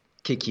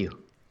kick you.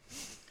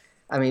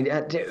 I mean,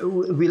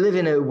 we live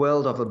in a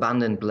world of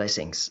abundant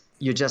blessings.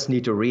 You just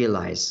need to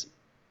realize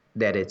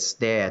that it's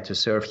there to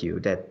serve you,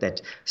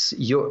 that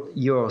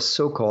your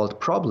so-called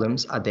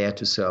problems are there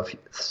to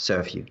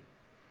serve you.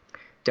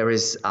 There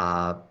is,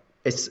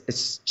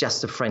 it's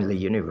just a friendly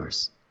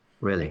universe.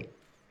 Really,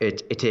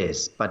 it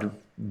is. But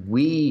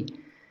we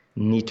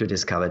need to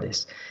discover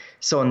this.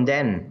 So, and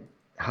then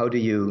how do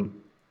you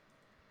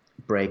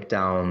break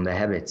down the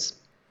habits?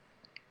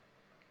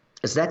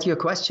 Is that your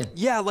question?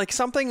 Yeah, like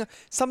something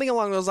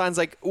along those lines.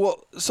 Like,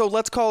 well, so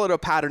let's call it a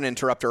pattern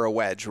interrupter, a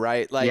wedge,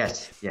 right? Like,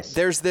 yes.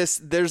 There's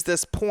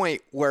this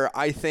point where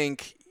I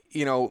think,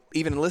 you know,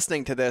 even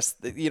listening to this,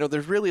 you know,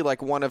 there's really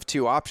like one of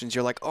two options.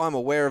 You're like, oh, I'm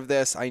aware of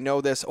this, I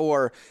know this,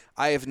 or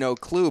I have no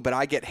clue, but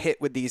I get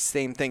hit with these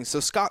same things. So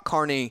Scott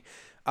Carney,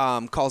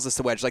 calls this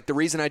the wedge. Like the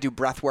reason I do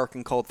breath work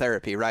and cold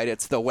therapy, right?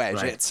 It's the wedge.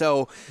 Right. It's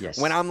so Yes.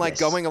 when I'm like Yes.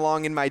 going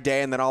along in my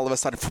day and then all of a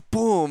sudden,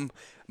 boom,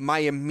 my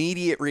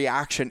immediate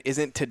reaction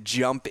isn't to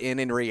jump in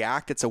and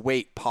react. It's a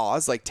wait,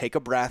 pause, like take a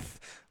breath,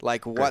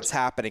 like what's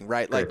happening,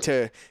 right? Like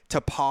to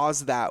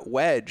pause that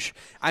wedge.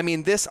 I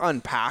mean, this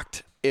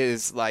unpacked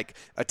is like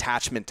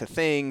attachment to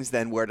things,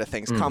 then where do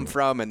things come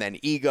from, and then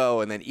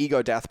ego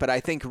death. But I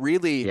think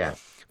really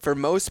for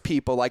most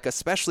people, like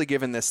especially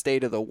given the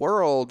state of the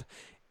world,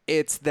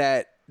 it's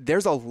that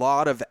there's a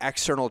lot of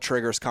external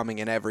triggers coming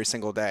in every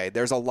single day.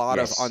 There's a lot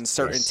of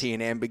uncertainty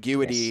and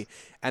ambiguity,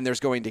 and there's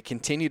going to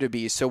continue to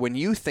be. So when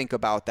you think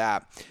about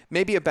that,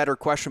 maybe a better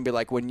question would be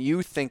like, when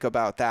you think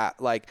about that,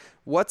 like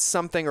what's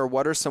something or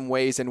what are some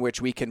ways in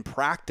which we can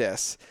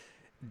practice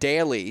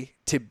daily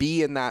to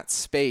be in that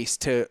space,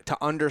 to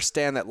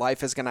understand that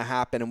life is going to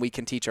happen and we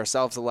can teach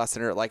ourselves a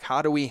lesson? Or like,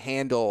 how do we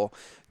handle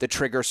the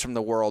triggers from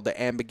the world,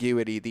 the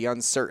ambiguity, the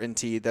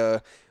uncertainty,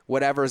 the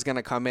whatever is going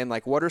to come in?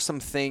 Like, what are some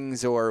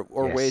things or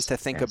ways to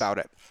think about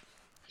it?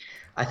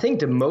 I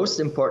think the most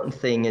important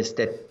thing is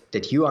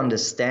that you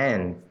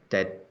understand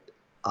that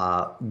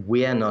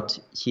we are not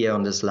here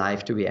on this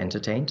life to be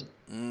entertained.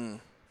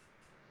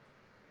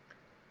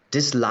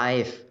 This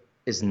life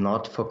is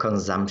not for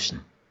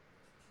consumption.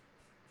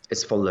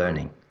 It's for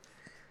learning.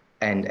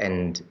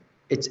 And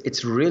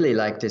it's really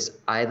like this.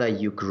 Either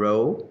you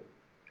grow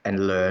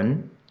and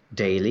learn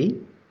daily,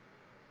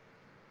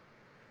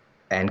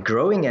 and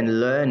growing and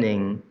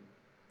learning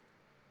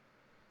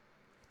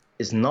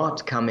is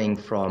not coming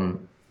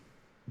from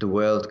the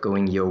world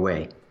going your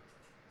way.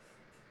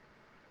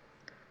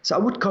 So I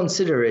would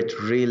consider it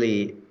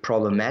really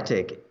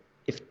problematic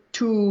if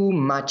too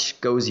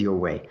much goes your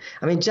way.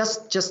 I mean,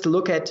 just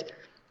look at,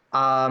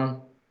 I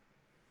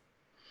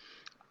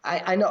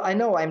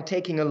know I'm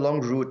taking a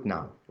long route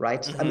now,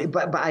 right? I mean,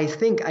 but I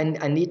think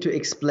I need to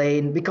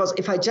explain, because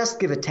if I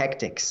just give a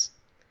tactics,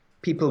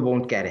 people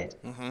won't get it.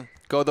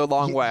 Go the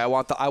long way. I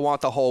want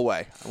the whole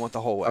way. I want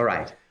the whole way. All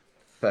right.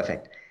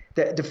 Perfect.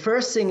 The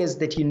first thing is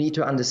that you need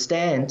to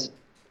understand,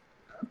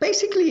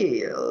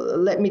 basically,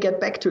 let me get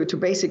back to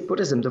basic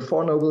Buddhism, the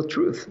Four Noble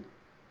Truths.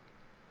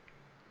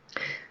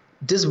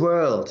 This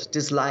world,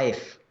 this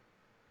life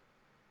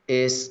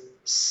is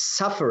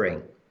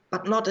suffering,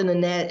 but not in a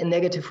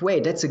negative way.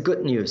 That's a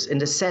good news, in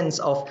the sense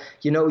of,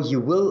 you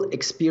will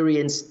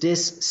experience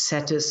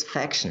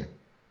dissatisfaction.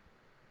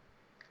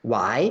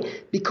 Why?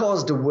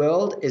 Because the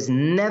world is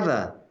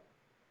never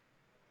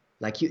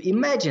like you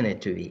imagine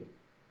it to be.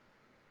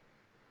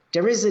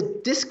 There is a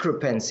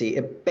discrepancy,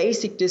 a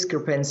basic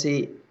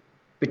discrepancy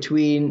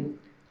between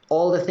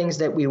all the things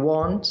that we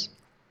want,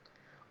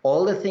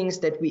 all the things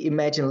that we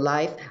imagine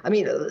life. I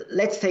mean,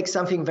 let's take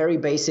something very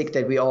basic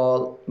that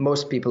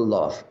most people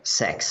love,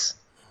 sex.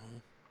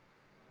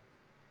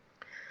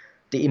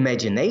 The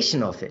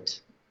imagination of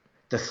it,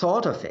 the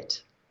thought of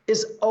it,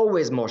 is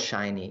always more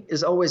shiny,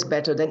 is always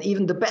better than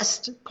even the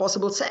best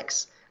possible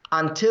sex,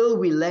 until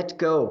we let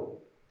go,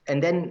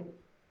 and then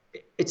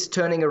it's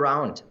turning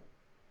around.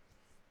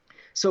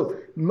 So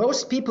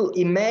most people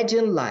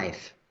imagine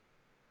life.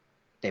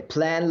 They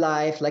plan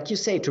life, like you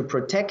say, to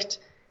protect,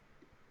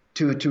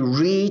 to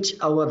reach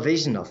our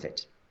vision of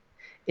it.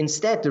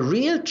 Instead, the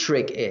real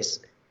trick is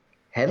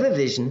have a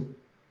vision,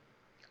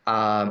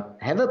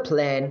 have a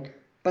plan,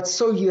 but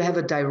so you have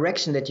a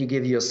direction that you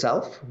give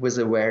yourself with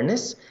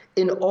awareness,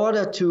 in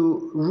order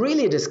to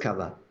really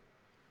discover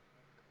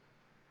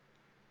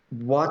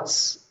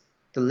what's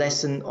the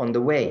lesson on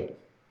the way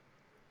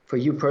for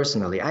you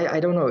personally.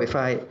 I don't know if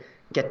I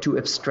get too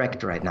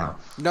abstract right now.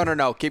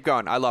 No. Keep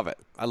going. I love it.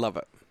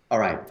 All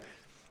right.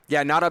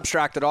 Yeah, not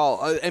abstract at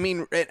all. I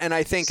mean, and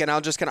I think, and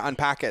I'll just kind of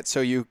unpack it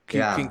so you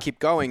can keep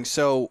going.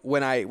 So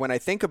when I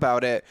think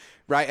about it,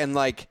 right, and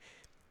like,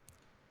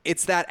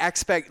 it's that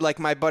like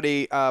my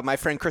buddy, my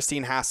friend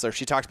Christine Hassler,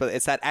 she talks about it.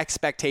 It's that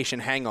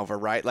expectation hangover,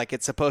 right? Like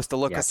it's supposed to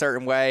look a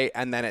certain way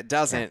and then it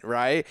doesn't,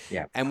 right?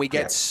 Yeah. And we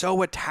get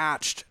so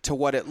attached to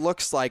what it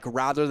looks like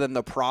rather than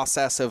the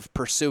process of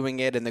pursuing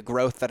it and the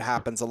growth that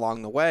happens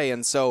along the way.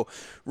 And so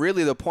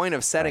really the point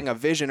of setting a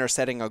vision or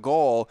setting a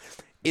goal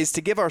is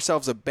to give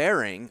ourselves a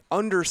bearing,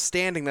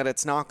 understanding that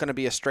it's not going to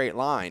be a straight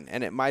line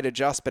and it might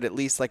adjust, but at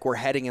least like we're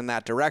heading in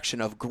that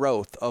direction of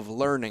growth, of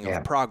learning,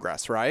 of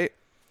progress, right?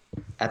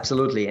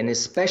 Absolutely. And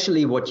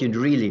especially what you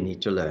really need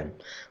to learn,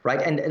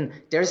 right? And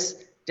there's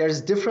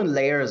different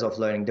layers of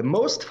learning. The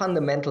most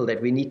fundamental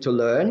that we need to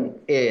learn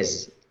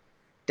is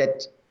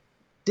that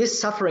this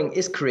suffering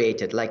is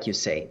created, like you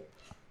say.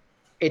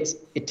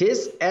 It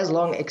is as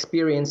long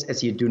experience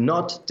as you do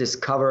not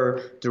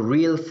discover the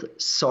real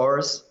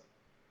source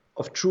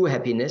of true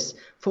happiness,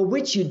 for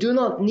which you do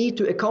not need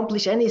to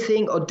accomplish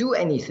anything or do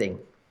anything.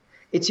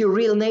 It's your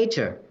real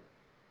nature.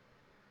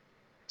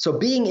 So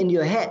being in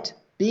your head,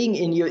 being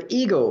in your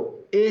ego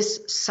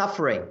is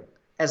suffering.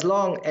 As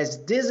long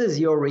as this is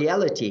your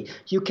reality,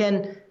 you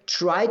can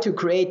try to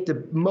create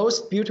the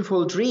most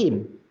beautiful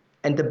dream.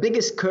 And the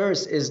biggest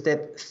curse is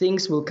that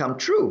things will come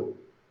true.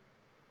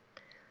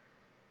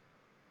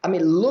 I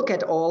mean, look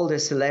at all the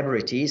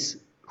celebrities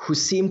who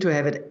seem to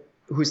have it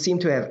who seem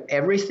to have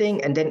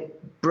everything and then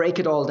break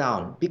it all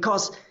down,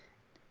 because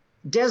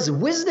there's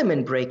wisdom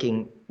in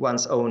breaking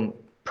one's own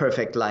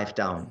perfect life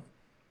down,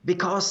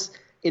 because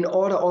in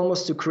order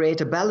almost to create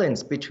a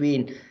balance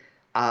between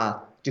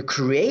the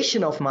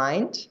creation of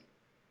mind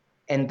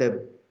and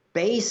the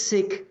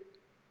basic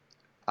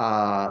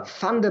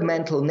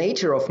fundamental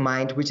nature of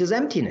mind, which is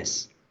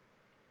emptiness,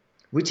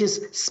 which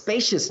is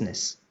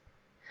spaciousness.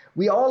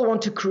 We all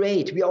want to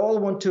create, we all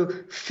want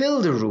to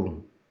fill the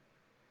room,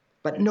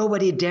 but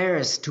nobody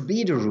dares to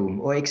be the room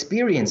or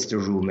experience the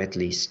room, at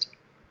least.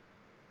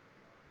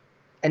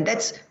 And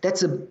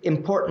that's an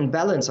important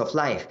balance of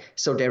life.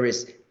 So there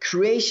is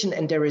creation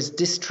and there is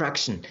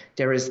destruction.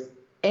 There is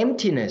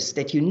emptiness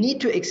that you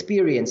need to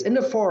experience in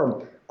the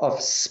form of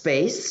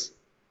space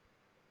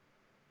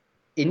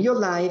in your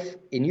life,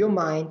 in your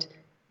mind,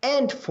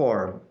 and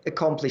form,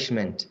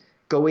 accomplishment,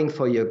 going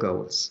for your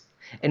goals.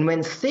 And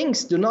when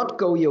things do not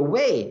go your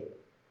way,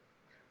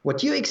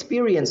 what you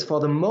experience for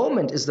the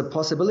moment is the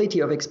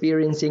possibility of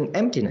experiencing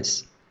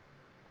emptiness,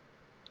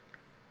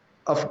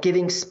 of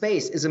giving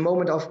space, is a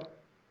moment of,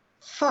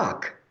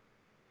 fuck,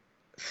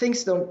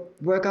 things don't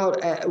work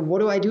out. What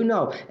do I do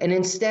now? And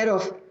instead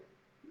of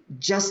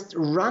just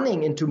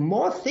running into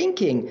more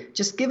thinking,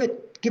 just give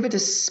it a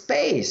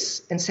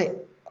space and say,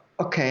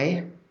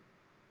 okay.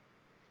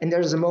 And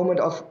there's a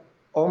moment of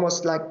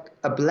almost like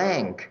a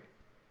blank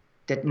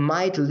that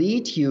might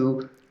lead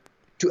you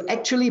to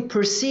actually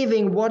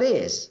perceiving what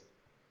is.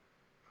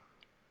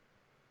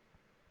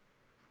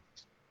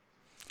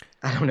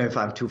 I don't know if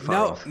I'm too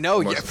far off.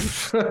 No,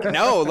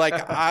 no.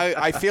 Like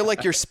I feel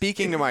like you're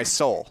speaking to my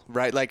soul,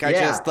 right? Like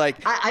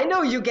I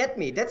know you get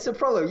me. That's the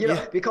problem, you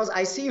know, because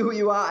I see who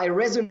you are. I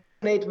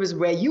resonate with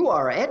where you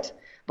are at,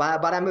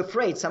 but I'm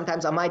afraid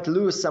sometimes I might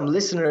lose some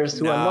listeners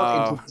who are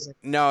not into this.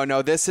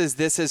 No. This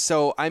is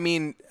so. I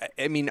mean,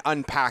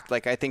 unpacked.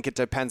 Like I think it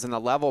depends on the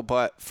level,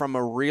 but from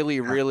a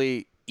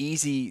really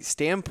easy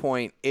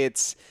standpoint,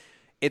 it's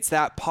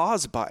that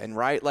pause button,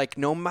 right? Like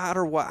no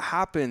matter what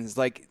happens,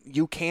 like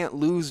you can't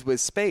lose with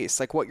space.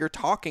 Like what you're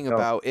talking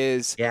about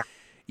is,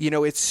 you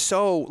know, it's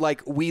so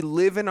like we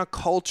live in a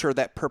culture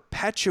that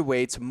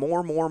perpetuates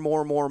more,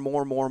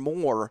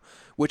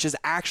 which is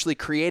actually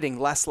creating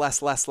less.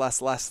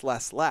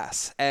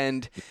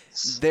 And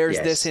there's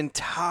this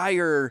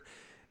entire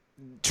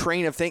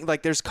train of thinking,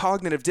 like there's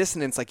cognitive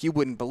dissonance like you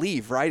wouldn't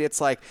believe, right?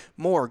 It's like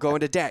more, go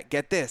into debt,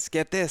 get this,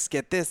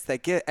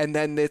 and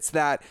then it's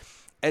that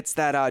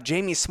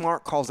Jamie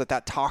Smart calls it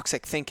that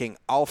toxic thinking.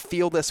 I'll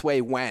feel this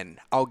way when,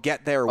 I'll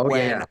get there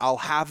I'll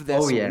have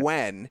this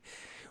when,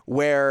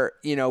 where,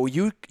 you know,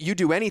 you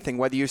do anything,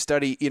 whether you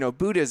study, you know,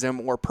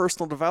 Buddhism or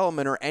personal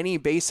development or any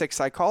basic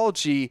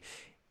psychology,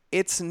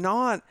 it's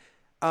not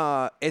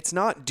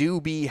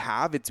do, be,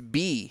 have, it's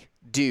be,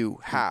 do,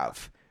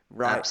 have.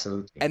 Right.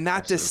 Absolutely. And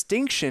that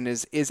distinction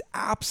is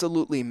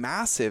absolutely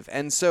massive.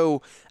 And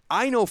so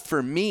I know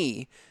for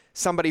me,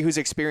 somebody who's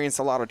experienced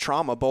a lot of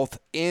trauma, both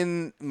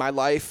in my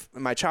life,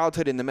 my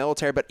childhood, in the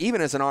military, but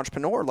even as an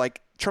entrepreneur,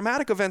 like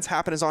traumatic events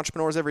happen as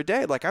entrepreneurs every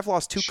day. Like I've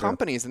lost 2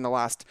 companies in the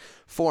last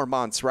 4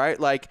 months, right?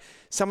 Like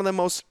some of the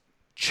most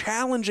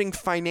challenging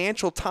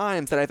financial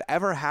times that I've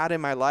ever had in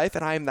my life.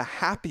 And I am the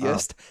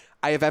happiest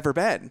I have ever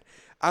been.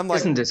 I'm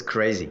like, isn't this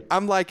crazy?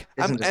 I'm like,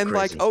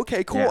 like,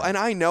 okay, cool. Yeah. And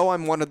I know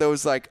I'm one of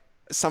those, like,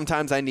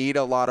 sometimes I need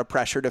a lot of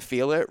pressure to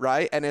feel it.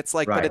 Right. And it's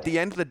like, but at the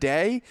end of the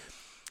day,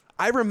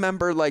 I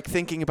remember like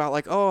thinking about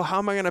like, oh, how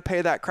am I going to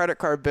pay that credit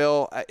card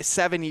bill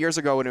 7 years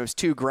ago when it was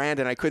 $2,000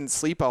 and I couldn't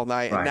sleep all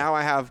night. And now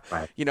I have,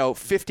 you know,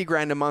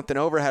 $50,000 a month in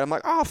overhead. I'm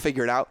like, oh, I'll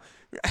figure it out.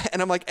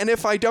 And I'm like, and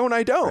if I don't,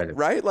 I don't,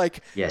 right?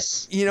 Like,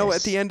 you know,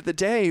 at the end of the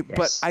day,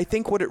 but I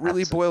think what it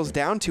really boils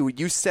down to,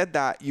 you said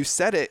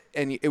it,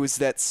 and it was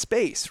that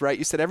space, right?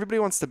 You said everybody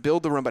wants to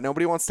build the room, but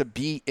nobody wants to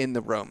be in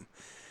the room.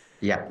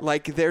 Yeah.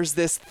 Like there's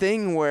this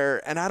thing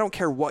where, and I don't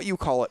care what you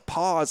call it,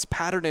 pause,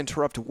 pattern,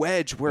 interrupt,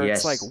 wedge, where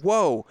it's like,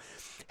 whoa,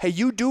 hey,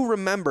 you do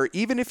remember,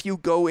 even if you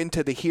go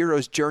into the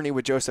hero's journey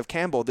with Joseph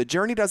Campbell, the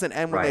journey doesn't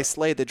end when they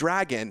slay the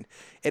dragon.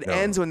 It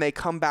ends when they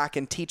come back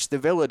and teach the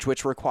village,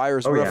 which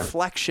requires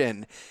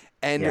reflection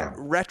and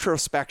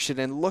retrospection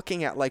and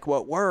looking at like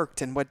what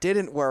worked and what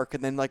didn't work.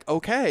 And then like,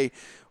 okay,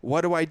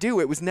 what do I do?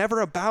 It was never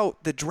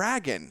about the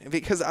dragon,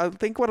 because I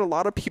think what a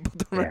lot of people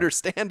don't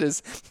understand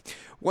is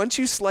once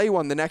you slay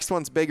one, the next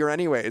one's bigger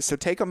anyways. So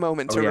take a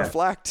moment to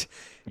reflect,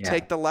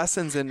 take the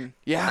lessons and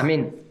I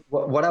mean,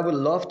 what I would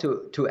love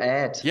to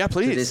add to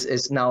this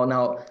is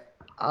now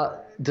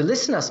the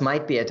listeners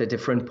might be at a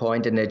different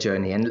point in their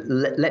journey, and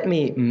let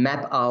me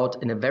map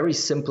out in a very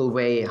simple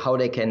way how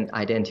they can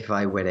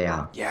identify where they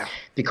are. Yeah.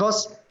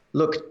 Because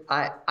look,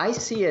 I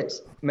see it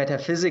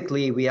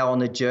metaphysically. We are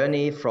on a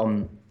journey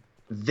from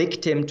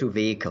victim to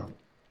vehicle.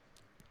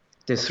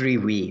 The 3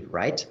 we,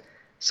 right?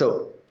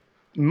 So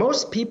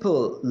most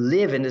people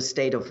live in a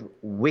state of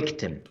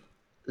victim.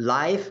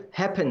 Life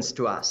happens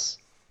to us.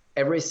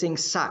 Everything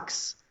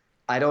sucks.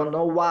 I don't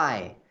know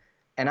why.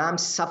 And I'm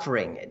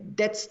suffering.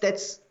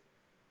 That's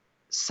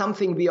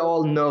something we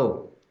all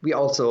know. we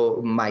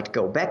also might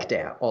go back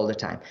there all the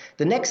time.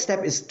 The next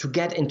step is to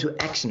get into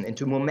action,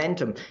 into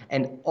momentum,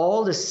 and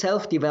all the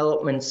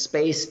self-development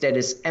space that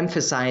is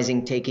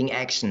emphasizing taking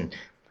action,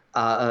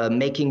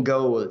 making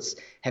goals,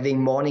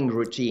 having morning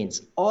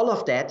routines. All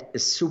of that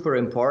is super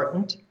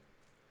important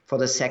for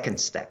the second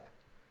step.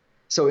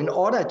 So in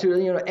order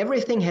to,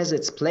 everything has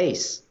its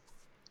place.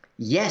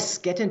 Yes,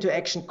 get into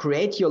action,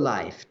 create your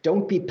life.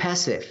 Don't be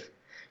passive.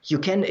 You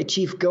can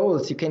achieve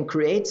goals. You can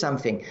create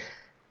something.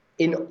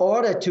 In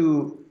order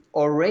to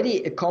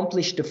already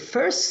accomplish the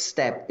first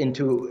step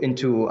into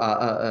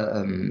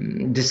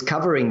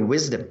discovering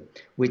wisdom,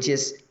 which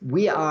is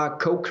we are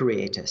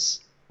co-creators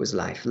with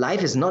life.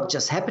 Life is not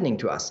just happening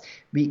to us.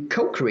 We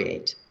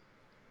co-create.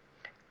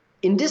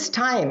 In this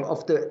time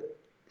of the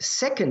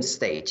second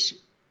stage,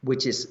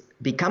 which is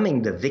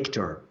becoming the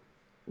victor,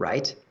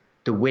 right?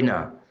 The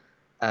winner,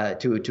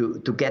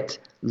 to get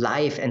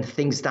life and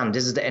things done.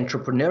 This is the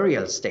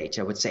entrepreneurial stage,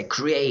 I would say.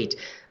 Create,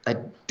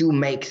 do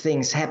make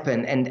things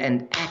happen,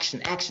 and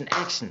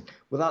action.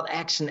 Without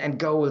action and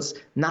goals,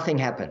 nothing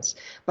happens.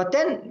 But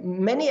then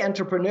many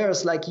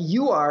entrepreneurs like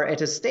you are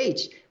at a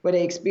stage where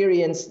they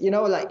experience,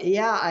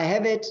 I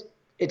have it,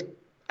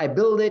 I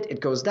build it,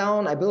 it goes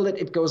down, I build it,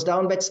 it goes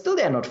down, but still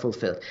they're not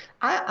fulfilled.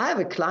 I have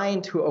a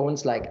client who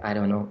owns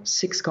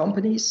 6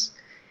 companies.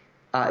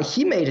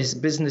 He made his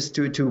business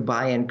to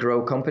buy and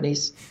grow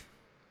companies,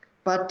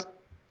 but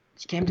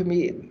he came to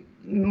me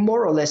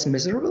more or less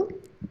miserable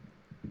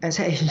and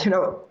said,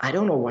 I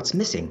don't know what's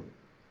missing.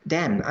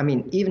 Damn,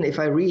 even if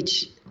I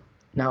reach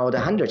now the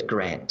 100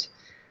 grand,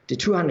 the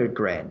 200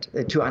 grand,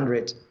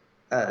 200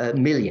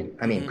 million,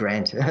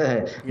 grand,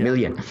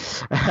 million,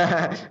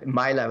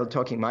 my level,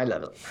 talking my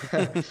level.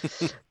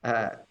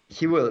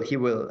 He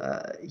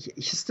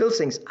still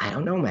thinks, I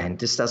don't know, man,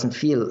 this doesn't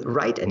feel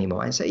right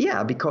anymore. I say,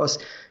 yeah, because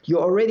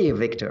you're already a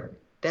victor.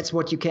 That's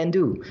what you can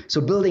do. So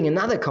building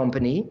another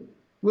company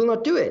will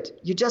not do it.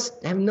 You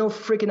just have no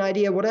freaking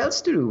idea what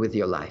else to do with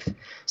your life.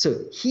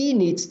 So he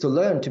needs to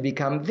learn to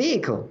become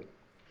vehicle.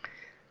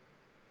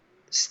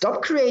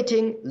 Stop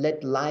creating,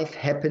 let life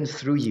happen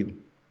through you.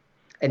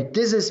 And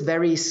this is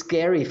very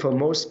scary for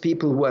most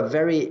people who are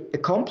very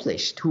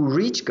accomplished, who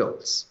reach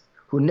goals,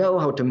 who know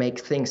how to make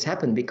things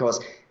happen, because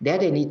there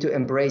they need to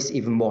embrace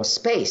even more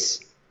space.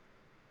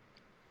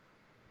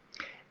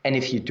 And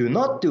if you do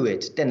not do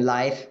it, then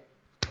life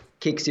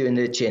kicks you in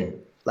the chin,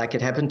 like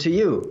it happened to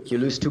you. You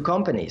lose 2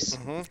 companies.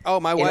 Mm-hmm. Oh,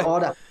 my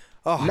wife.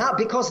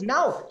 Because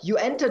now you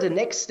enter the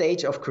next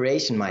stage of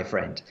creation, my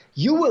friend.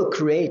 You will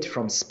create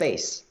from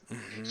space.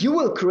 Mm-hmm. You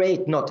will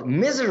create not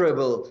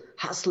miserable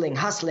hustling,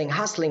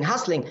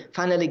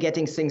 finally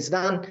getting things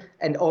done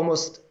and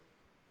almost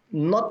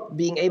not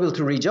being able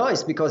to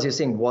rejoice because you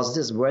think, was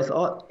this worth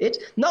it?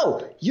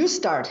 No, you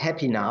start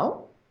happy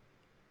now.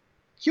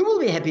 You will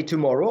be happy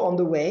tomorrow on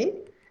the way,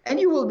 and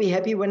you will be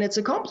happy when it's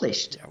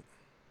accomplished.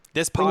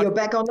 Yep. When you're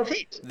back on the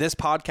feet. This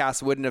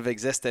podcast wouldn't have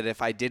existed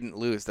if I didn't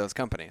lose those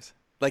companies.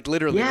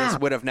 Literally, This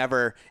would have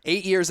never,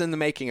 8 years in the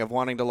making of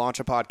wanting to launch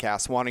a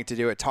podcast, wanting to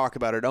do it, talk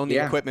about it, own the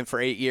equipment for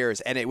 8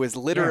 years. And it was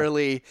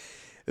literally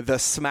the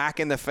smack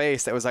in the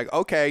face that was like,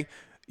 okay,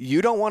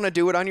 you don't want to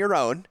do it on your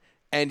own.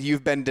 And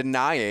you've been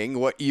denying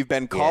what you've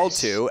been called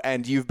to,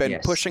 and you've been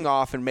pushing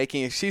off and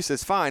making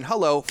excuses. Fine.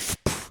 Hello.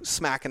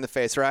 Smack in the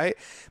face, right?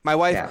 My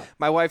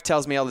wife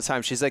tells me all the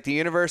time, she's like, the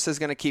universe is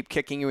going to keep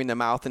kicking you in the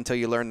mouth until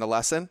you learn the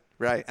lesson,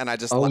 right? And I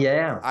just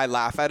I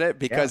laugh at it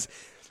because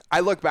I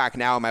look back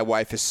now and my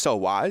wife is so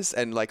wise,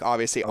 and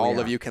obviously all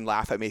of you can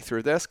laugh at me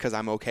through this because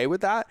I'm okay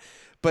with that.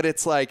 But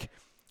it's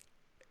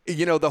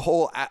the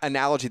whole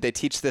analogy, they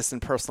teach this in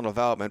personal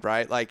development,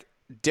 right?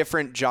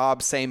 Different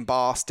job, same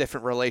boss,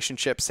 different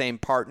relationship, same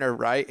partner,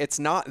 right? It's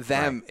not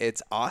them,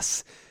 it's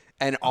us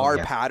and our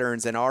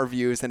patterns and our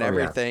views and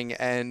everything.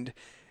 And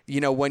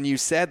when you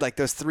said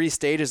those 3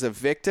 stages of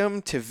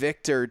victim to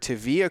victor to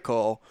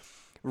vehicle,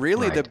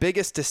 really the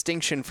biggest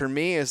distinction for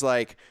me is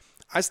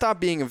I stopped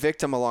being a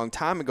victim a long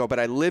time ago, but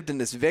I lived in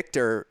this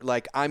victor.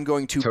 I'm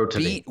going to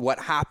beat what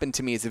happened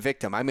to me as a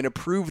victim. I'm going to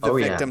prove the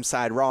victim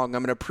side wrong.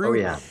 I'm going to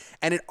prove.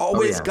 And it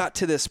always got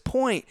to this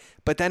point,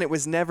 but then it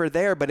was never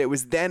there. But it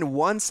was then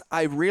once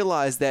I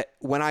realized that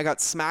when I got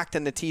smacked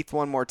in the teeth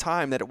one more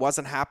time, that it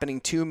wasn't happening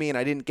to me and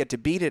I didn't get to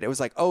beat it. It was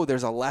like, oh,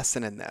 there's a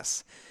lesson in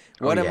this.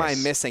 What am I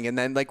missing? And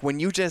then when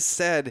you just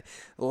said,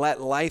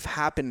 let life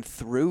happen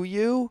through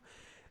you,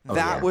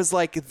 that was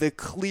the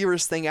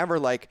clearest thing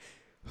ever.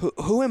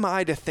 Who am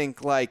I to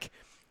think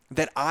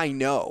that I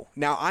know?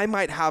 Now, I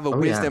might have a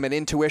wisdom and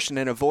intuition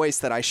and a voice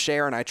that I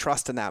share and I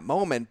trust in that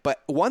moment.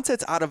 But once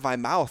it's out of my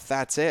mouth,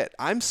 that's it.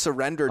 I'm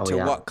surrendered to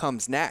what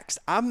comes next.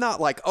 I'm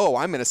not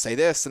I'm going to say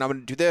this and I'm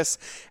going to do this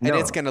and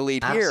it's going to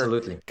lead here.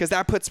 Because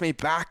that puts me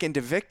back into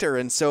victor.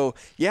 And so,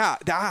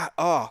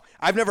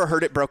 I've never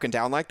heard it broken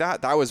down like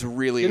that. That was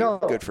really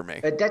good for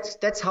me.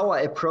 That's how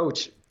I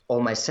approach all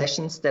my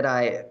sessions,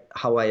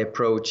 how I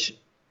approach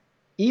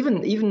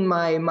even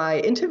my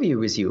interview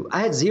with you.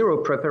 I had 0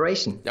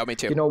 preparation. Yeah, me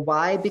too. You know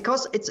why?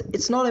 Because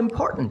it's not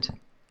important.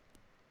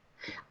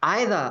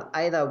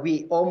 Either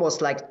we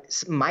almost like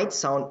might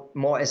sound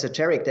more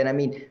esoteric than, I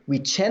mean, we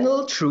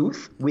channel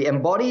truth, we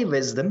embody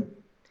wisdom,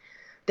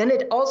 then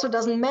it also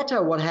doesn't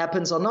matter what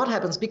happens or not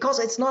happens because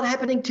it's not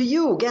happening to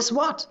you. Guess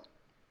what?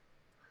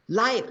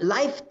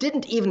 Life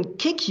didn't even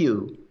kick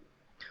you.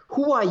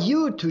 Who are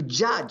you to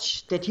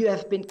judge that you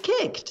have been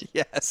kicked?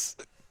 Yes.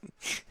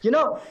 You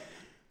know,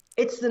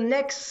 it's the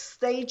next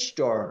stage,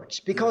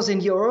 George, because in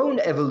your own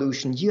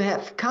evolution, you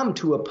have come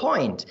to a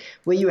point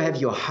where you have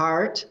your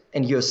heart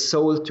and your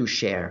soul to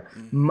share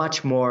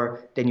much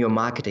more than your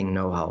marketing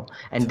know-how.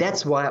 And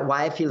that's why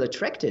I feel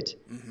attracted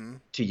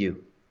to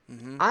you.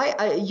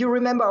 You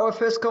remember our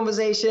first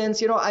conversations,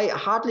 you know, I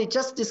hardly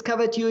just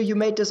discovered you. You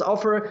made this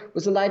offer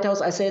with the lighthouse.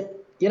 I said,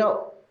 you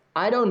know,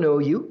 I don't know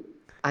you.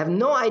 I have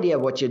no idea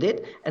what you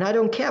did, and I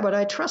don't care, but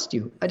I trust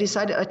you. I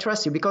decided I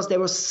trust you because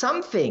there was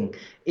something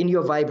in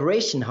your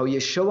vibration, how you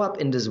show up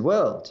in this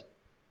world,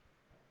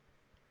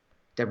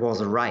 that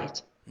was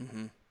right.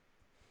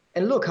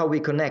 And look how we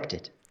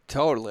connected.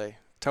 Totally.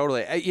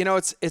 You know,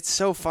 it's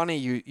so funny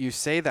you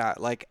say that,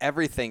 like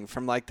everything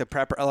from like the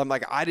prep. I'm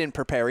like, I didn't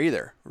prepare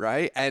either,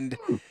 right? And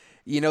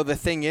you know, the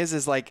thing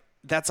is like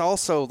that's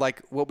also like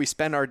what we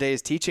spend our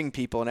days teaching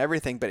people and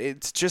everything. But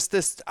it's just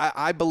this.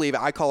 I believe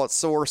I call it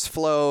source,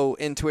 flow,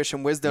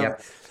 intuition, wisdom.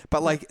 Yep.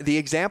 But like the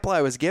example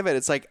I was given,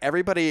 it's like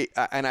everybody,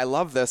 and I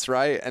love this,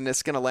 right? And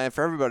it's going to land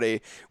for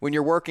everybody. When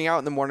you're working out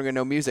in the morning with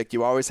no music,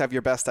 you always have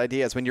your best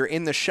ideas. When you're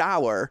in the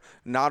shower,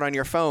 not on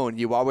your phone,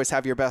 you always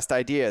have your best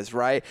ideas,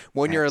 right?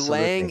 When you're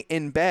laying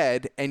in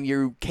bed and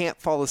you can't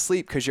fall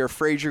asleep because you're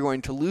afraid you're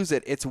going to lose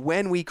it, it's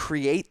when we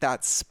create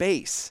that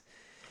space.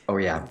 Oh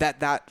yeah.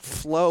 That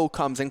flow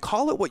comes, and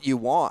call it what you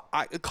want.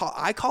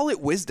 I call it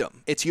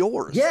wisdom. It's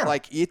yours. Yeah.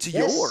 Like it's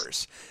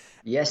yours.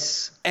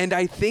 Yes. And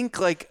I think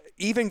like,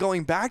 even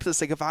going back to this,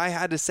 like if I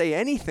had to say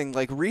anything,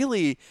 like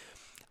really,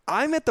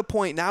 I'm at the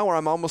point now where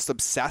I'm almost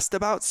obsessed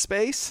about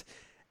space.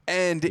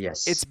 And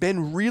it's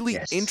been really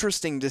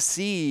interesting to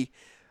see,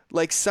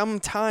 like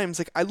sometimes,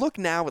 like I look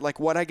now at like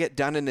what I get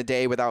done in a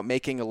day without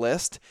making a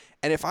list.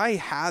 And if I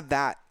had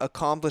that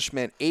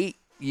accomplishment 8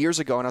 years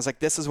ago and I was like,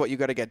 this is what you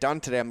got to get done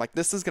today, I'm like,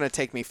 this is going to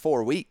take me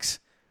 4 weeks.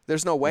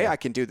 There's no way I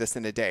can do this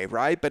in a day,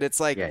 right? But it's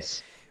like...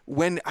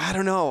 When I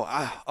don't know,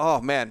 oh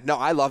man, no,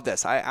 I love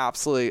this. I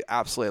absolutely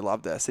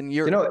love this. And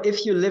you know,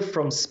 if you live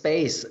from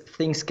space,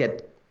 things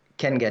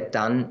can get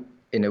done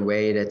in a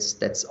way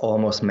that's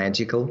almost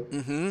magical.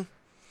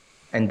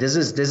 And this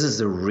is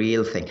the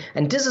real thing.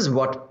 And this is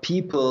what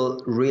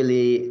people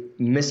really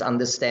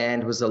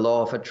misunderstand with the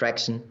law of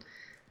attraction.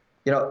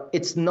 You know,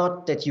 it's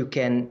not that you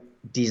can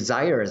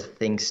desire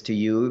things to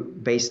you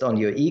based on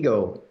your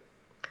ego.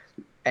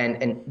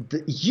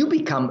 And you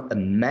become a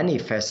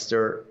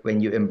manifester when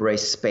you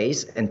embrace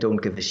space and don't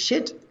give a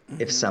shit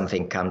if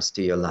something comes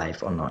to your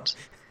life or not.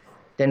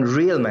 Then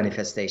real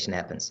manifestation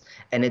happens.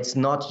 And it's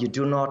not, you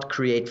do not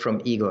create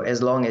from ego.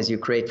 As long as you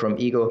create from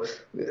ego,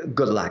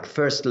 good luck.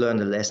 First, learn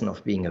the lesson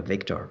of being a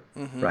victor,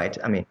 right?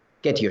 I mean,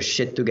 get your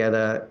shit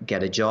together,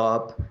 get a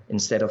job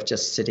instead of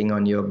just sitting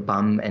on your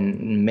bum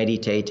and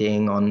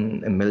meditating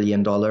on $1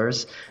 million,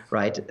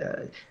 right?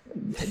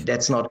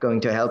 That's not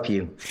going to help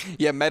you.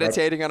 Yeah,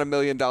 meditating on $1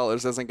 million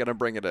isn't going to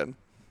bring it in.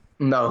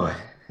 No,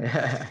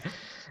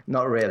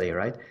 not really,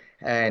 right?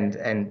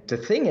 And the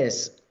thing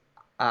is,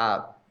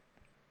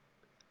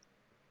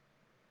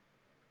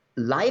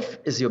 life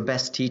is your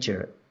best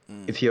teacher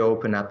if you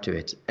open up to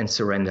it and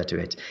surrender to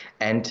it.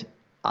 And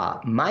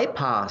my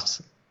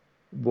path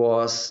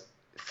was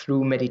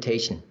through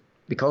meditation,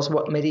 because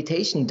what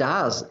meditation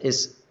does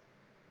is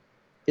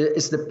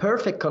the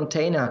perfect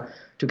container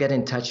to get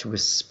in touch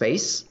with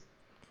space.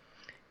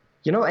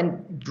 You know,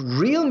 and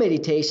real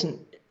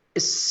meditation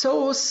is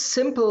so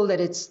simple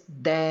that it's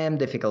damn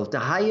difficult. The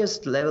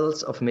highest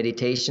levels of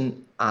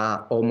meditation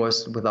are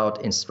almost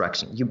without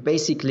instruction. You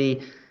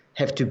basically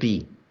have to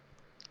be.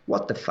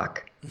 What the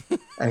fuck?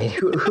 I mean,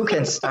 who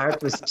can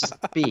start with just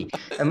be?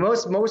 And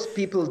most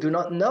people do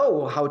not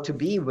know how to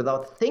be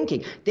without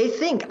thinking. They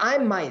think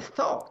I'm my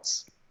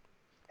thoughts.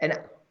 And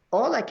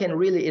all I can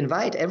really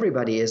invite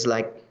everybody is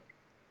like,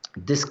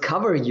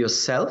 discover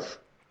yourself,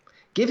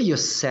 give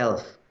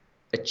yourself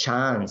a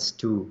chance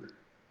to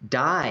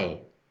die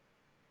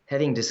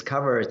having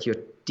discovered your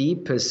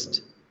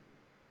deepest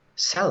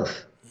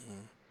self,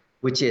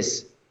 which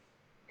is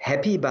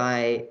happy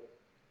by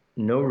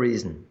no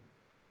reason,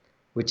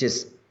 which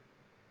is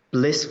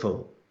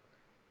blissful,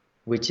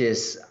 which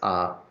is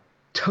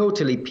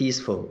totally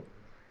peaceful,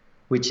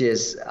 which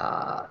is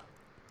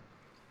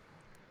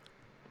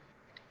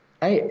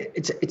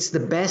it's the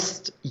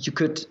best you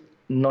could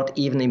not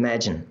even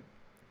imagine,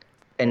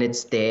 and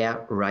it's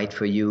there right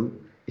for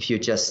you if you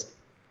just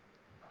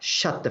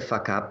shut the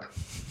fuck up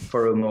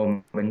for a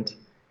moment.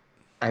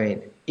 I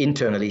mean,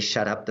 internally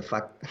shut up the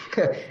fuck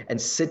and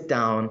sit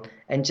down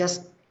and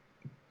just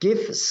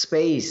give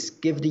space,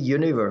 give the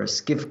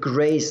universe, give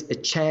grace a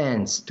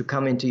chance to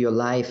come into your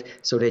life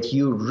so that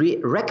you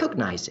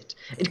recognize it.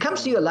 It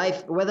comes to your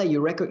life whether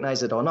you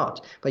recognize it or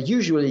not, but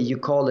usually you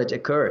call it a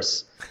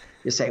curse.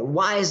 You say,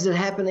 why is it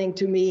happening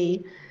to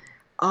me?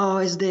 oh,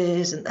 is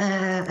this,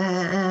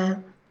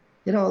 and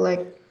you know,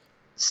 like,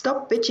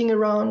 stop bitching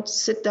around,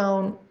 sit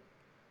down,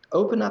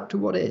 open up to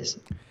what is.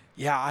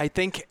 Yeah, I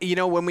think,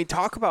 when we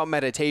talk about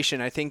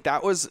meditation, I think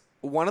that was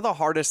one of the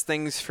hardest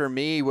things for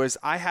me was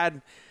I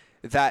had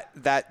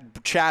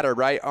that chatter,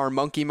 right? Our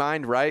monkey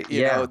mind, right?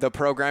 The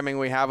programming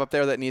we have up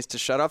there that needs to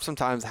shut up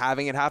sometimes,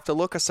 having it have to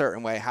look a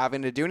certain way,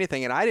 having to do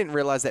anything. And I didn't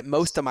realize that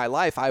most of my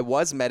life I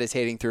was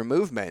meditating through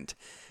movement.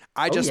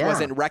 I just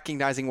wasn't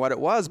recognizing what it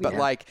was. But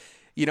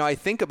I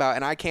think about,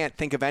 and I can't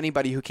think of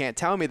anybody who can't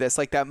tell me this,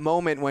 like that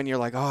moment when you're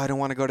like, oh, I don't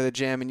want to go to the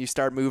gym, and you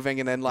start moving,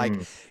 and then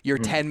you're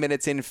 10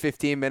 minutes in,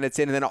 15 minutes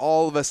in, and then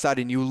all of a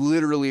sudden you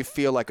literally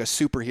feel like a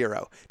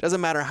superhero.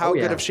 Doesn't matter how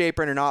good of shape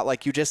you're in or not,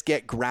 like you just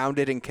get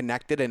grounded and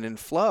connected and in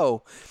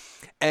flow.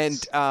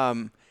 And,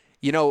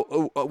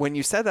 when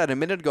you said that a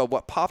minute ago,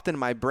 what popped into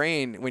my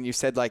brain when you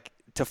said like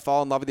to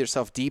fall in love with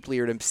yourself deeply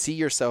or to see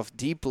yourself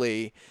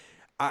deeply,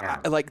 I,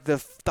 like the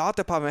thought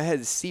that popped in my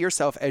head is see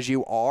yourself as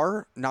you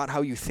are, not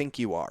how you think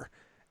you are.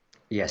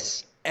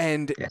 Yes.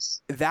 And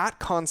that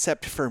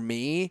concept for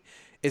me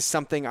is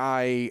something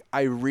I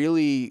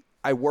don't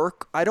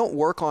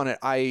work on it.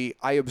 I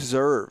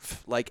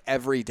observe like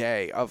every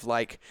day of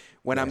like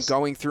when I'm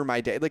going through my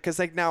day, like, cause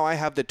like now I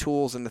have the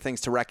tools and the things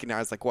to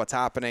recognize like what's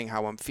happening,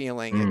 how I'm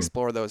feeling,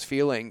 explore those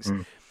feelings.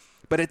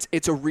 But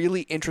it's a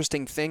really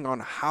interesting thing on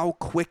how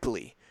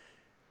quickly,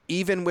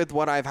 even with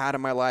what I've had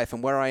in my life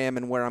and where I am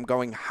and where I'm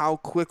going, how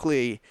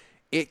quickly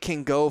it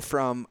can go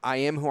from I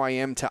am who I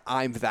am to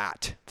I'm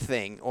that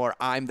thing, or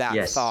I'm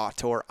that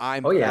thought, or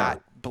I'm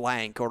that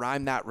blank, or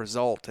I'm that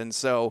result. And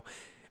so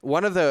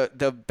one of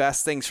the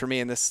best things for me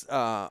in this,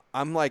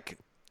 I'm like,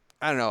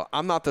 I don't know,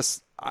 I'm not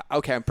this,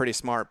 okay, I'm pretty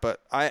smart,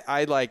 but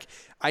I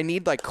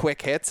need like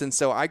quick hits. And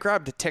so I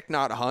grabbed Thich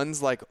Nhat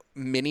Hanh's like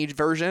mini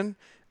version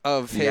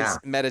of his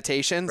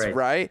meditations,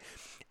 right?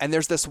 And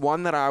there's this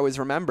one that I always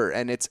remember,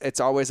 and it's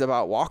always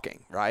about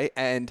walking, right?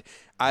 And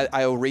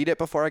I'll read it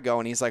before I go,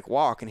 and he's like,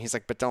 walk. And he's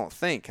like, but don't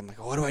think. I'm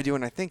like, what do I do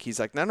when I think? He's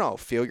like, no,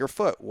 feel your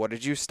foot. What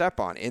did you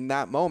step on in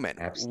that moment?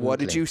 Absolutely. What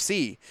did you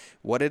see?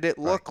 What did it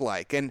look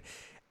like? And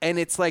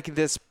it's like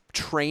this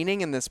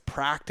training and this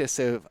practice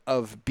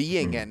of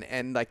being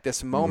and like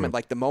this moment,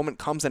 like the moment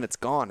comes and it's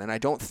gone. And I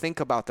don't think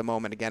about the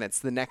moment again. It's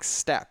the next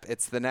step.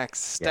 It's the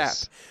next step.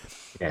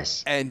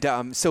 Yes.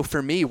 And so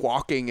for me,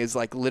 walking is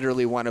like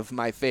literally one of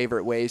my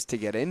favorite ways to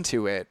get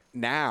into it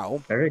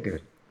now. Very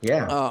good.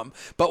 Yeah.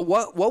 But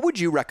what would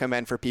you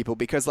recommend for people?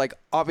 Because like,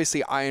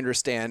 obviously I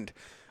understand.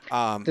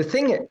 The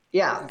thing,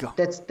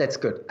 that's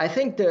good. I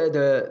think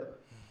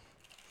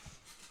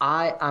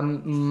I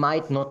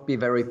might not be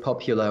very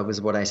popular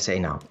with what I say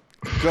now.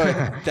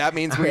 Good. That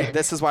means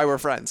this is why we're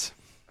friends.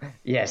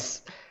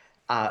 Yes.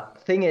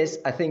 Thing is,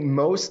 I think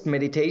most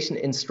meditation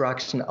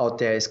instruction out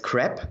there is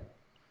crap.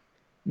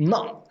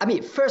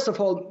 First of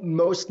all,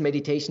 most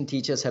meditation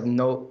teachers have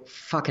no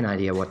fucking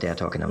idea what they're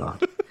talking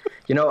about.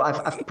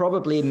 I've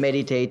probably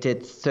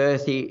meditated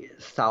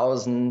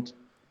 30,000,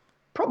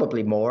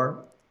 probably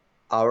more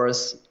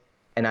hours,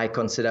 and I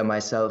consider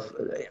myself,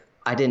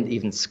 I didn't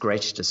even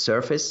scratch the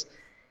surface,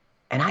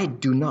 and I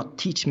do not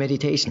teach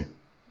meditation.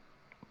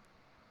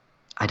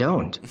 I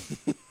don't.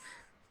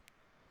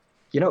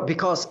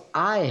 Because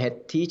I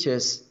had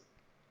teachers,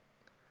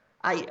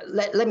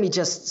 let me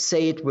just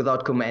say it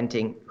without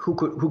commenting, who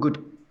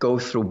could go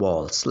through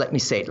walls. Let me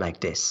say it like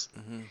this.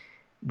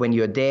 When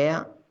you're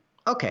there,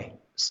 okay,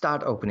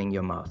 start opening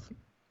your mouth.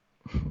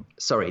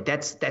 Sorry,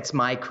 that's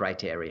my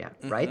criteria,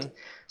 right?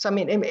 So,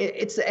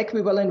 it's the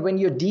equivalent when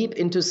you're deep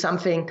into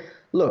something.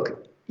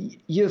 Look,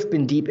 you've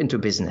been deep into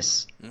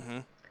business.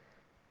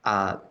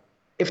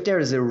 If there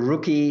is a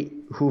rookie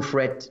who've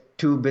read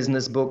 2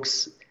 business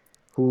books,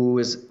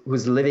 who's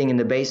living in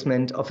the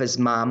basement of his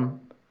mom,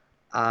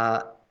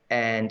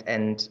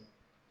 and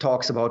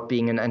talks about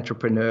being an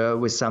entrepreneur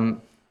with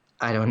some,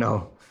 I don't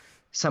know,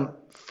 some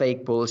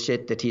fake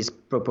bullshit that he's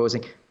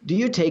proposing, do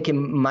you take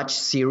him much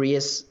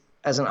serious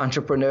as an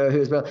entrepreneur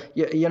who's,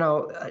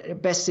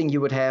 best thing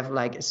you would have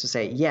like is to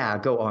say, yeah,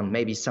 go on,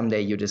 maybe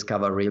someday you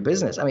discover real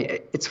business.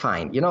 It's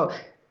fine.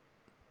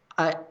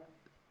 I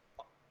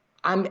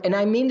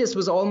mean this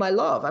with all my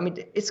love.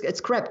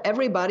 It's crap.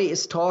 Everybody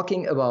is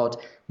talking about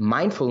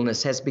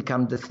mindfulness has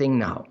become the thing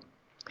now.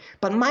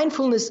 But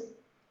mindfulness,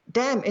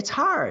 damn, it's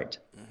hard.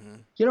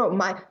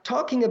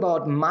 Talking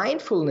about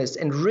mindfulness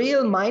and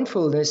real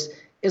mindfulness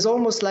is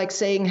almost like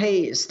saying,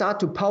 hey, start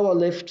to power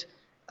lift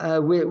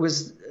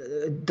with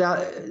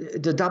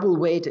the double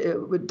weight,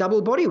 with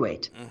double body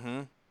weight.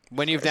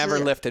 When you've never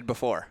lifted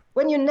before.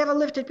 When you never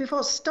lifted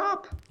before,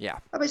 stop. Yeah.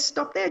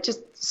 Stop there.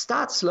 Just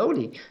start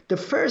slowly. The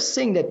first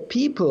thing that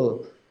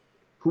people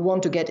who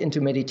want to get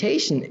into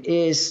meditation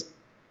is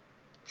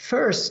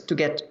first to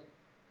get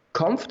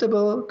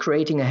comfortable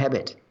creating a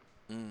habit.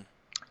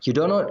 You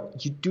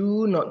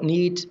do not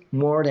need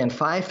more than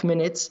 5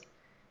 minutes,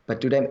 but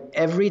do them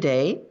every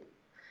day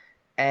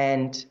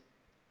and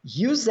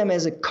use them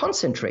as a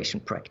concentration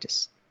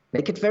practice.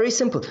 Make it very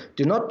simple.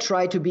 Do not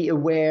try to be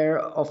aware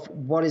of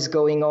what is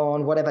going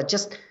on, whatever.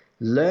 Just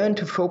Learn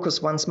to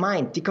focus one's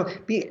mind.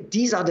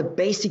 These are the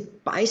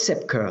basic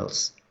bicep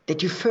curls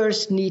that you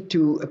first need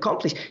to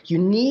accomplish. You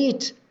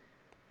need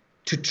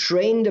to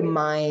train the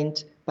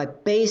mind by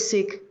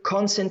basic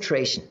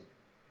concentration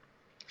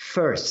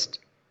first.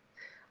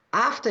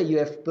 After you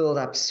have built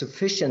up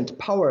sufficient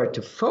power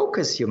to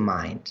focus your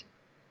mind,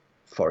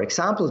 for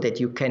example, that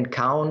you can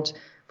count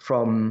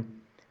from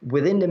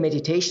within the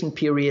meditation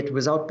period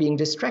without being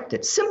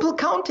distracted. Simple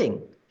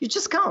counting. You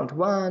just count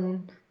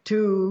 1,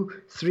 2,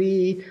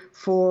 3,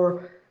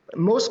 4.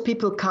 Most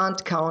people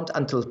can't count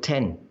until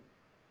 10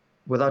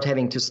 without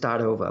having to start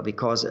over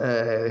because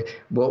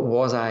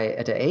was I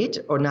at 8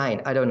 or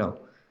 9? I don't know.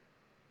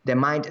 Their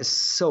mind is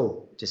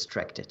so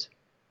distracted.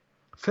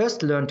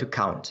 First, learn to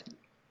count.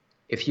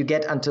 If you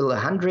get until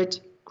 100,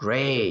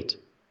 great.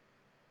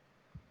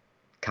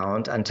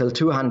 Count until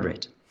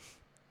 200.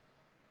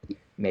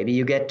 Maybe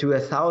you get to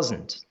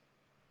 1,000.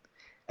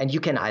 And you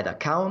can either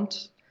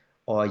count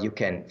or you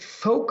can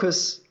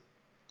focus,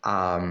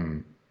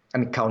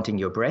 counting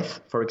your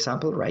breath, for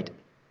example, right?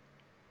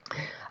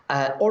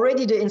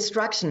 Already the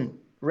instruction,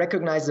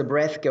 recognize the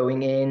breath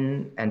going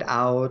in and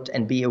out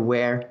and be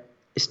aware,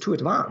 is too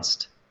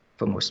advanced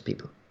for most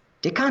people.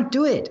 They can't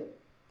do it.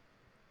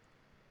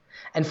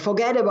 And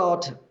forget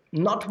about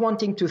not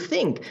wanting to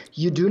think.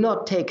 You do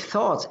not take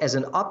thoughts as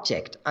an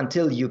object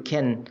until you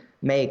can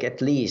make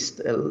at least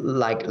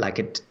like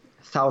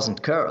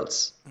 1,000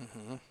 curls,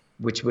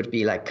 which would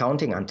be like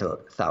counting until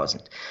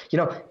 1,000.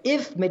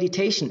 If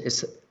meditation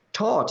is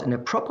taught in a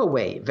proper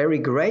way, very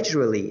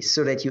gradually,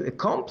 so that you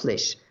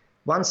accomplish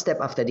one step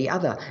after the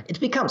other, it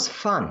becomes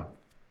fun.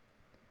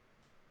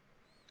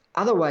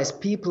 Otherwise,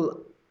 people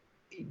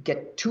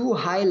get too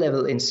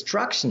high-level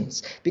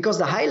instructions, because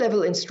the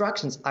high-level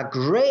instructions are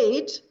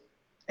great,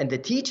 and the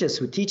teachers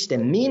who teach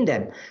them mean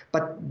them,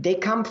 but they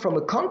come from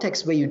a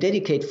context where you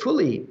dedicate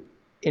fully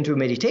into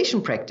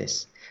meditation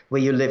practice,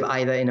 where you live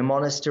either in a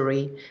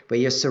monastery, where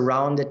you're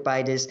surrounded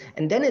by this,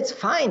 and then it's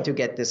fine to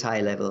get this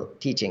high-level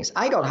teachings.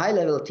 I got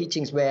high-level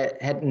teachings where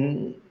I had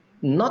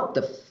not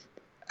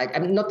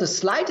the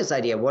slightest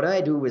idea what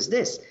I do with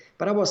this,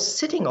 but I was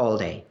sitting all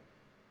day.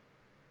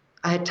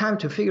 I had time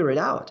to figure it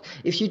out.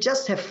 If you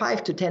just have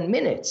 5 to 10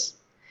 minutes,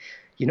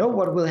 you know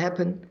what will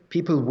happen?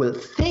 People will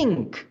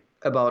think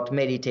about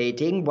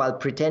meditating while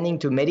pretending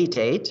to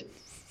meditate,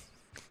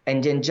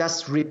 and then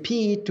just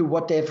repeat to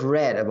what they've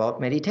read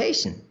about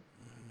meditation.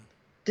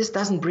 This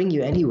doesn't bring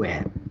you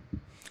anywhere.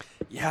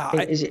 Yeah,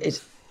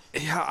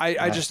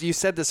 you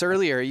said this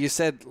earlier. You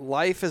said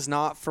life is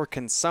not for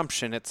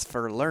consumption, it's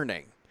for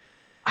learning.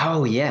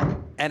 Oh, yeah.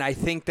 And I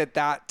think that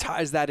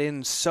ties that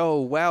in so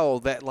well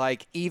that,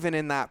 like, even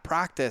in that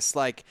practice,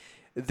 like,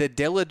 the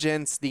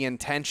diligence, the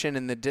intention,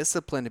 and the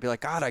discipline to be like,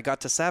 God, I got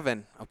to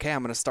 7. Okay,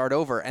 I'm going to start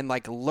over. And,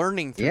 like,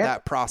 learning through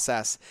that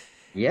process.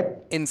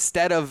 Yep.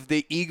 Instead of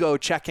the ego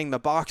checking the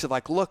box of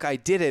like, look, I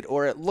did it,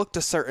 or it looked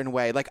a certain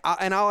way. Like,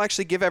 and I'll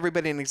actually give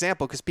everybody an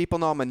example because people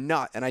know I'm a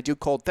nut and I do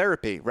cold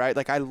therapy, right?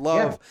 Like, I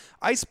love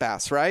ice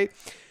baths, right?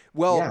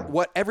 Well,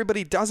 what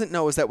everybody doesn't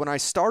know is that when I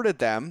started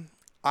them,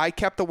 I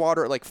kept the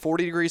water at like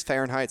 40 degrees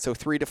Fahrenheit, so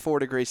 3 to 4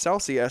 degrees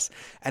Celsius.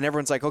 And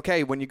everyone's like,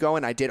 okay, when you go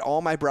in, I did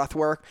all my breath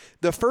work.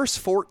 The first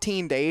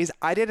 14 days,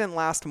 I didn't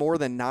last more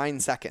than 9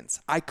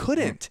 seconds. I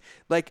couldn't.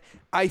 Like,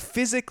 I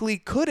physically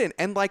couldn't.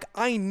 And like,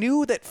 I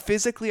knew that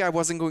physically I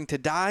wasn't going to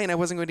die and I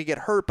wasn't going to get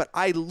hurt, but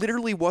I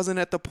literally wasn't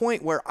at the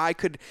point where I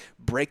could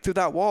break through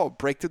that wall,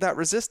 break through that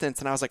resistance.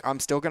 And I was like, I'm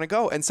still going to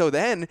go. And so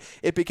then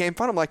it became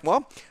fun. I'm like,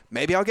 well,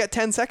 maybe I'll get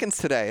 10 seconds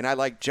today. And I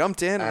like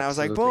jumped in and I was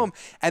like, boom.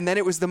 And then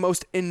it was the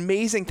most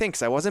amazing thing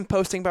because I wasn't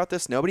posting about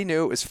this. Nobody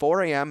knew. It was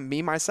 4 a.m.,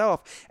 me,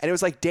 myself. And it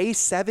was like day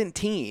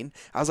 17.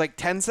 I was like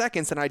 10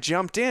 seconds and I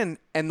jumped in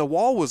and the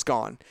wall was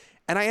gone.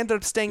 And I ended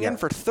up staying in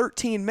for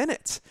 13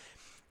 minutes.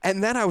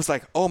 And then I was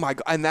like, oh my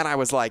God. And then I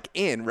was like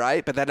in,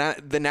 right? But then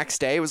the next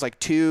day it was like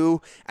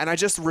 2. And I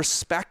just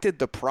respected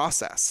the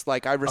process.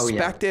 Like I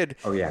respected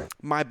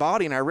my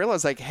body. And I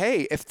realized like,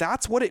 hey, if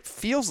that's what it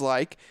feels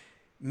like,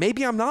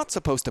 maybe I'm not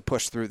supposed to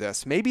push through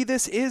this. Maybe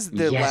this is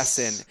the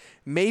lesson.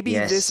 Maybe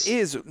this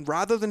is,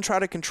 rather than try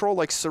to control,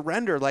 like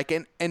surrender, like,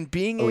 and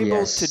being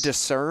able to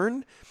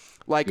discern,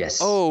 like,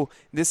 oh,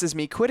 this is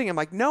me quitting. I'm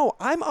like, no,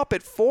 I'm up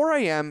at 4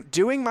 a.m.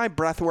 doing my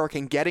breath work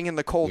and getting in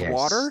the cold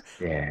water.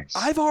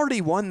 I've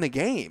already won the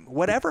game.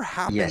 Whatever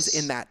happens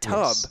in that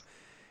tub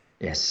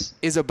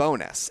is a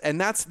bonus. And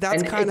that's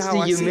kind of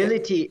how I see it.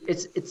 Humility.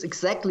 It's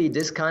exactly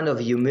this kind of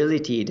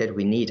humility that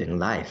we need in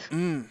life.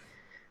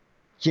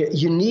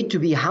 You need to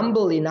be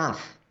humble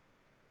enough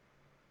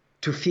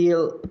to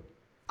feel,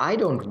 I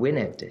don't win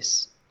at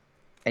this,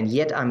 and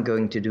yet I'm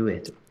going to do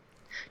it.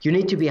 You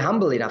need to be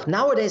humble enough.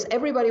 Nowadays,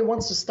 everybody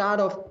wants to start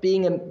off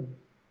being a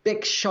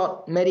big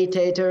shot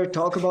meditator,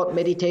 talk about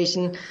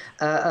meditation,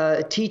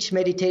 teach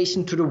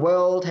meditation to the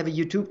world, have a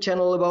YouTube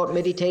channel about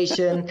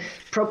meditation,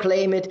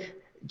 proclaim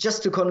it,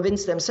 just to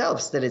convince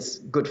themselves that it's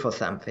good for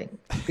something,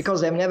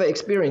 because they've never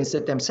experienced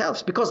it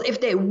themselves. Because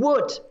if they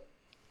would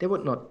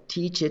not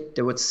teach it,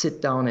 they would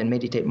sit down and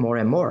meditate more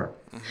and more.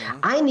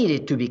 I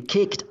needed to be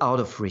kicked out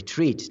of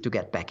retreat to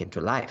get back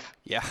into life.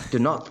 Yeah. Do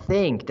not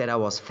think that I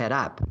was fed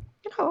up.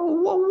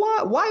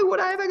 Why would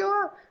I ever go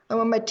out? I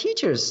mean, my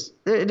teachers,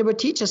 there were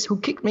teachers who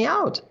kicked me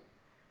out.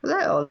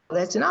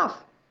 That's enough.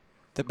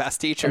 The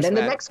best teachers, and then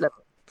man. the next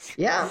level.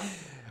 Yeah.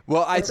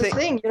 Well, I That's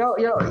think the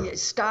thing,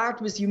 start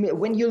with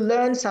when you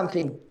learn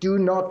something, do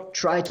not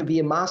try to be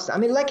a master. I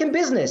mean, like in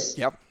business.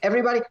 Yep.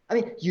 Everybody, I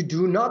mean, you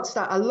do not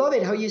start. I love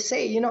it how you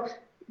say,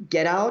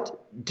 get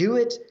out, do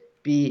it,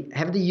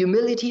 have the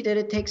humility that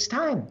it takes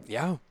time.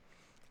 Yeah.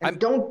 And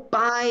don't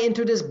buy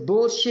into this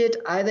bullshit.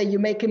 Either you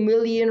make $1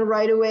 million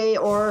right away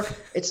or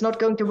it's not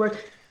going to work.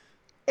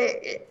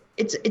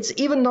 It's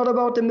even not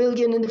about the $1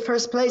 million in the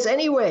first place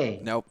anyway.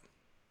 Nope.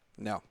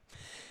 No.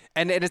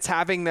 And it's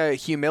having the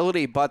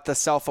humility, but the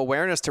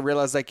self-awareness to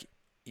realize like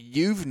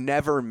you've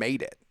never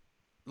made it.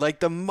 Like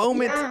the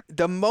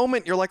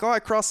moment you're like, oh, I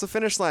crossed the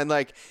finish line,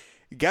 like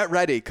get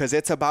ready because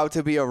it's about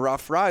to be a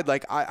rough ride.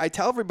 Like I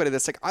tell everybody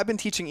this, like I've been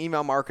teaching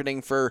email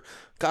marketing for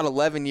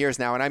 11 years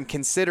now, and I'm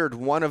considered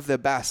one of the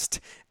best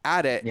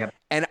at it. Yep.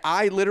 And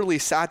I literally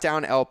sat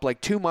down, Alp,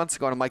 like 2 months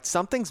ago, and I'm like,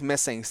 something's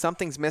missing.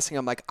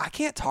 I'm like, I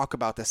can't talk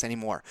about this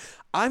anymore.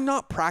 I'm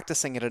not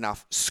practicing it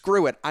enough.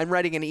 Screw it. I'm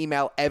writing an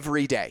email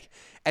every day.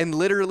 And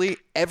literally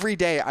every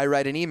day I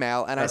write an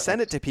email and I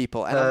send it to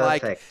people. And I'm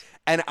like,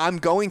 and I'm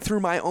going through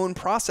my own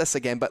process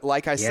again. But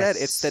like I said,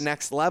 it's the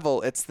next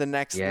level. It's the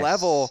next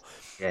level.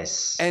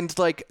 Yes. And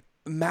like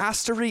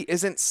mastery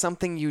isn't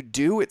something you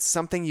do. It's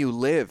something you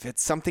live.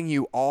 It's something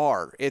you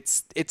are.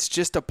 It's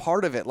just a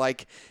part of it.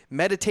 Like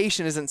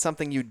meditation isn't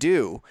something you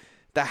do.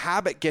 The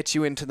habit gets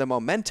you into the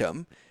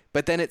momentum,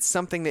 but then it's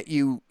something that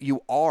you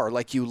are,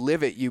 like you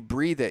live it, you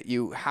breathe it,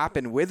 you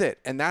happen with it.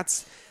 And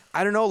that's,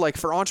 I don't know, like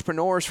for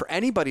entrepreneurs, for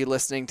anybody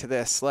listening to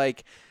this,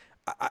 like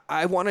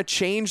I want to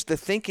change the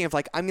thinking of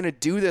like, I'm going to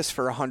do this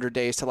for 100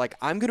 days to like,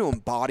 I'm going to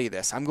embody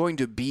this. I'm going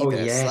to be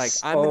this. Yes. Like,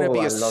 I'm going to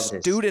be a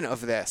student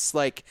of this.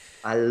 Like,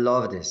 I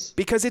love this.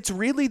 Because it's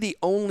really the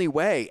only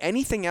way.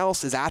 Anything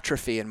else is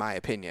atrophy, in my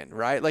opinion,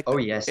 right? Like,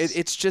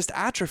 it's just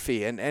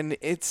atrophy. And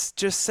it's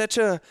just such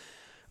a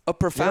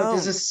profound.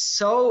 This is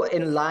so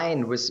in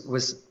line with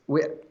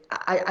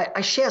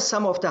I share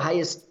some of the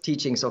highest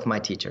teachings of my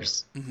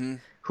teachers. Mm-hmm.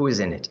 Who is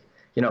in it?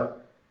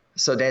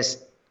 So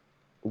there's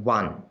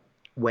one.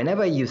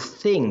 Whenever you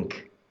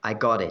think I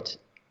got it,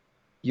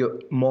 you're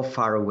more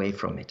far away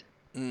from it.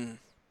 Mm.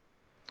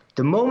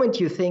 The moment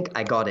you think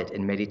I got it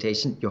in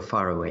meditation, you're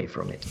far away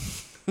from it.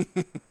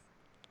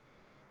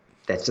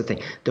 That's the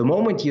thing. The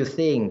moment you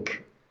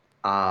think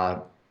I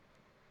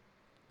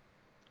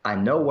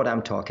know what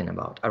I'm talking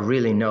about, I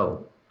really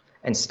know,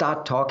 and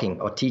start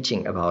talking or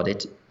teaching about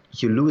it,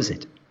 you lose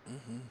it.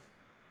 Mm-hmm.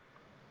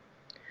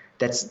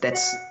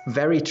 That's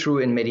very true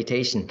in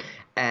meditation.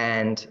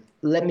 And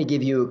let me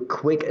give you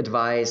quick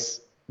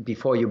advice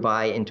before you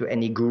buy into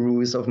any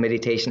gurus of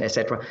meditation,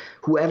 etc.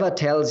 Whoever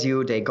tells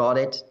you they got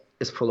it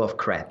is full of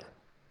crap.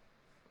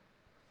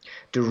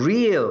 The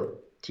real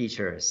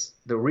teachers,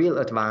 the real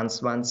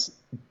advanced ones,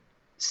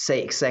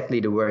 say exactly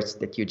the words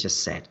that you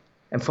just said.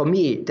 And for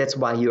me, that's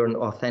why you're an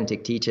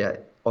authentic teacher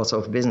also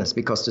of business,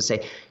 because to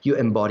say you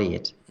embody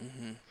it.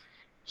 Mm-hmm.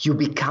 You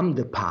become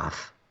the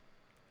path.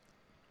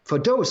 For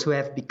those who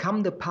have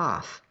become the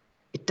path,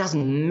 it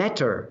doesn't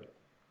matter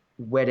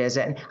where there's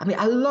I mean,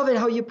 I love it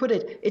how you put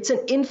it. It's an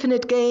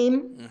infinite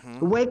game.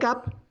 Mm-hmm. Wake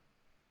up.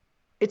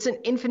 It's an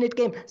infinite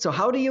game. So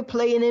how do you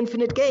play an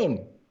infinite game?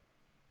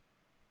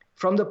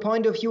 From the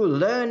point of view,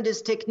 learn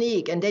this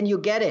technique and then you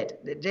get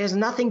it. There's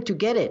nothing to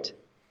get it.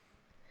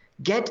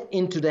 Get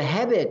into the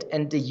habit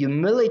and the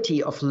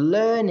humility of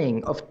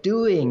learning, of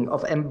doing,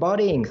 of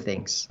embodying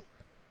things.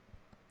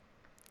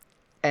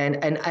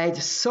 And I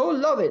so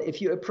love it if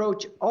you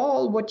approach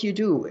all what you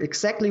do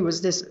exactly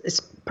with this. It's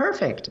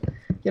perfect.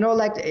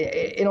 Like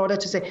in order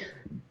to say,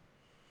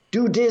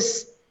 do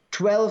this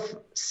 12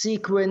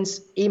 sequence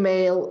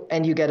email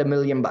and you get $1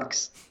 million.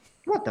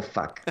 What the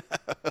fuck?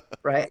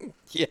 Right?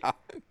 Yeah.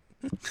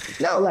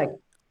 No, like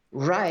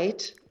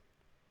write,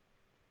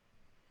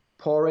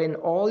 pour in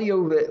all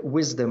your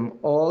wisdom,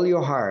 all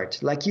your heart,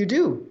 like you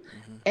do.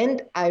 Mm-hmm.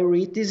 And I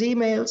read these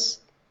emails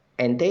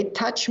and they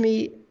touch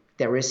me.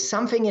 There is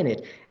something in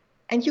it.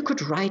 And you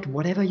could write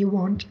whatever you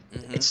want.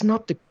 Mm-hmm. It's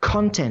not the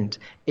content.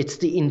 It's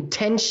the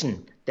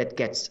intention that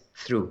gets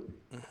through.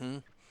 Mm-hmm.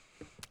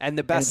 And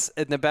the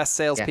best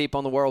salespeople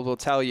in the world will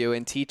tell you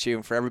and teach you,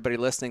 and for everybody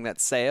listening,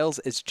 that sales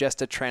is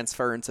just a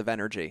transference of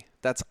energy.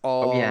 That's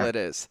all it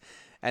is.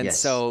 And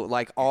so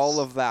like all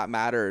of that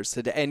matters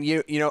today.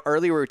 And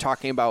earlier we were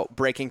talking about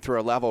breaking through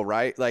a level,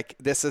 right? Like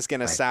this is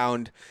going to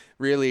sound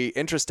really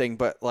interesting,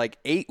 but like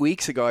 8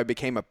 weeks ago, I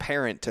became a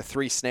parent to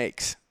 3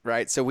 snakes,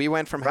 right? So we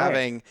went from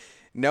having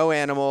no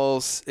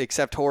animals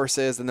except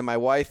horses. And then my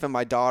wife and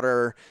my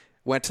daughter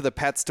went to the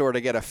pet store to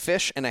get a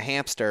fish and a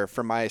hamster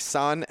for my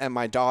son and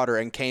my daughter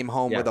and came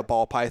home with a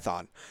ball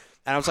python.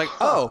 And I was like,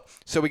 oh,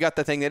 so we got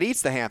the thing that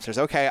eats the hamsters.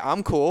 Okay,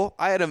 I'm cool.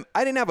 I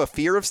didn't have a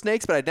fear of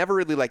snakes, but I'd never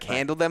really like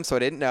handled them, so I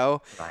didn't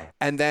know. Right.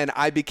 And then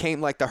I became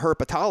like the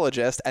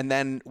herpetologist, and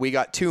then we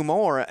got 2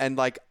 more, and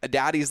like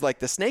Daddy's like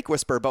the snake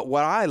whisperer. But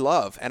what I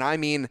love, and I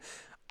mean,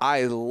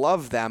 I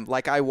love them.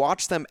 Like I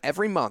watch them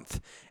every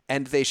month,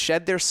 and they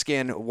shed their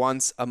skin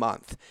once a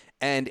month.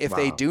 And if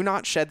they do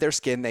not shed their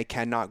skin, they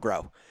cannot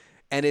grow.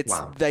 And it's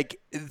like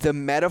the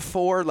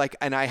metaphor, like,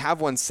 and I have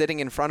one sitting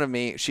in front of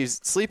me.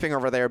 She's sleeping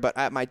over there, but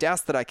at my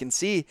desk that I can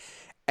see.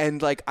 And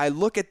like, I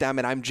look at them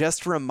and I'm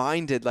just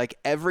reminded, like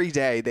every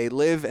day they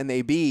live and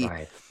they be.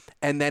 Right.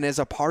 And then as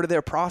a part of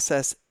their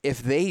process,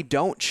 if they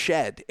don't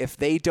shed, if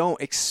they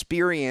don't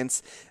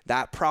experience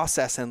that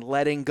process and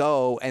letting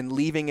go and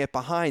leaving it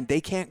behind, they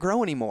can't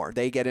grow anymore.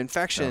 They get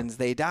infections,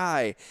 they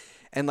die.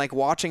 And like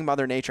watching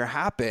Mother Nature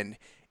happen,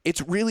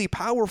 it's really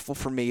powerful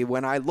for me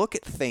when I look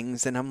at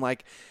things and I'm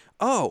like,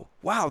 oh,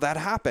 wow, that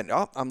happened.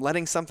 Oh, I'm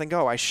letting something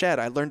go. I shed.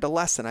 I learned a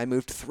lesson. I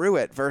moved through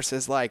it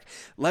versus like,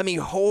 let me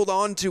hold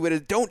on to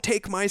it. Don't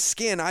take my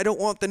skin. I don't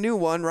want the new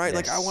one, right?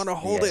 Like I want to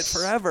hold it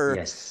forever.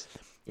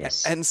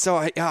 Yes. And so,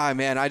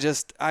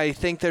 I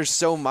think there's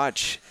so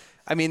much.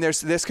 I mean,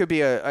 this could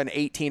be an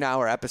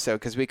 18-hour episode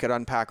because we could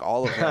unpack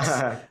all of this.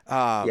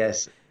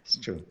 Yes. It's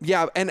true.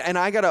 Yeah, and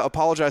I got to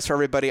apologize for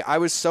everybody. I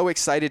was so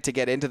excited to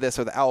get into this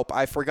with Alp.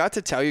 I forgot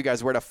to tell you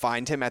guys where to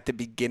find him at the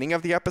beginning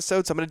of the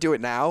episode, so I'm going to do it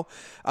now.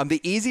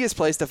 The easiest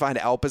place to find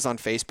Alp is on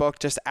Facebook.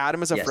 Just add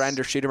him as a friend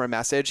or shoot him a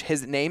message.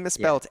 His name is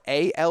spelled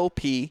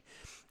A-L-P,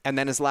 and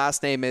then his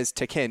last name is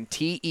Tekin,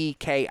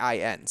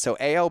 T-E-K-I-N. So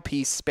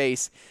A-L-P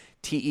space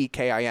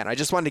Tekin. I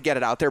just wanted to get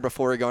it out there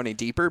before we go any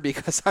deeper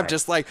because I'm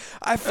just like,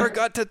 I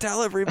forgot to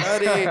tell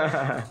everybody.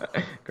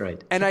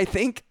 Great. And I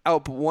think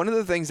one of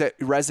the things that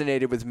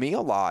resonated with me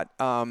a lot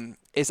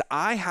is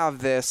I have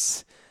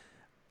this,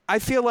 I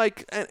feel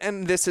like,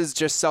 and this is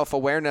just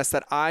self-awareness,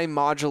 that I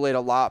modulate a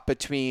lot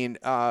between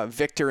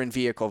victor and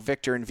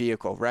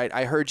vehicle, right?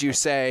 I heard you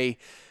say,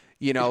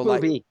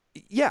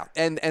 yeah.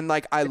 And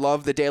like, I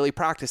love the daily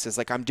practices.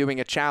 Like I'm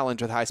doing a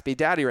challenge with High Speed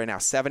Daddy right now,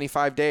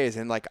 75 days.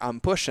 And like, I'm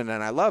pushing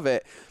and I love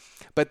it.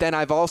 But then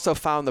I've also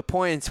found the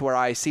points where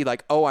I see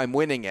like, oh, I'm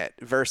winning it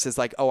versus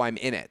like, oh, I'm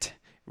in it.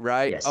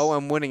 Right. Yes. Oh,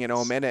 I'm winning it. Oh,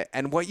 I'm in it.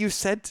 And what you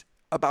said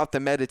about the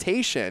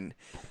meditation,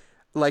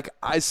 like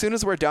as soon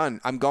as we're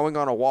done, I'm going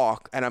on a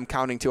walk and I'm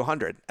counting to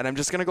 100 and I'm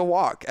just going to go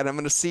walk and I'm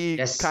going to see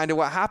kind of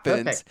what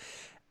happens. Perfect.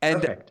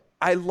 And Perfect.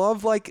 I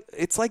love like,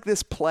 it's like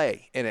this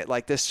play in it,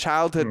 like this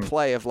childhood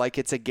play of like,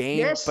 it's a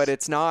game, but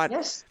it's not,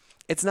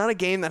 it's not a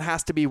game that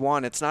has to be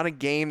won. It's not a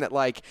game that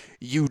like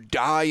you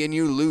die and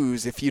you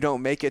lose if you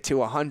don't make it to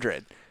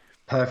 100.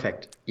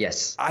 Perfect.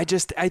 Yes. I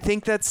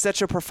think that's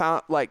such a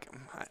profound, like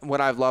what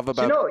I love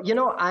about,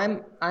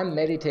 I'm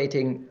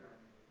meditating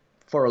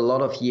for a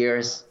lot of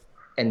years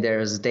and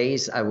there's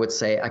days I would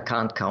say I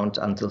can't count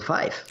until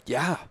 5.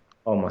 Yeah.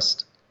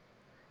 Almost.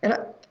 And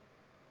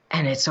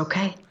it's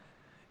okay.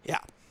 Yeah.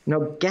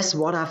 Guess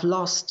what I've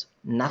lost?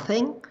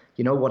 Nothing.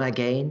 You know what I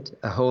gained?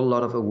 A whole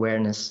lot of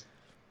awareness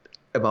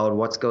about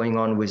what's going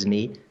on with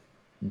me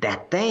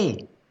that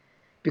day.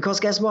 Because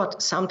guess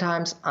what?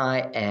 Sometimes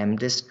I am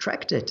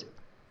distracted.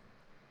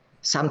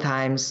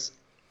 Sometimes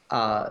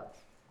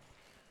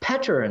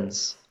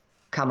patterns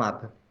come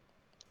up.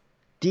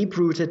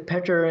 Deep-rooted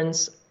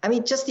patterns. I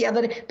mean, just the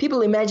other day,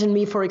 people imagine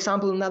me, for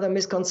example, another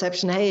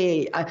misconception.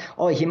 Hey,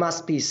 he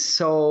must be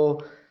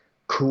so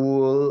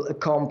cool,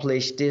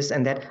 accomplished, this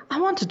and that.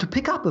 I wanted to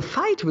pick up a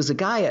fight with a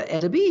guy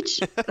at a beach.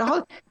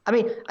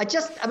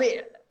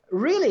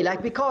 Really,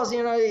 like, because,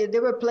 they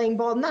were playing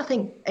ball,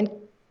 nothing. And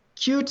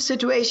cute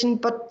situation,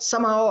 but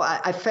somehow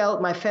I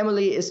felt my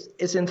family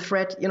is in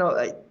threat,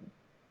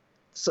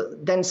 so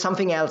then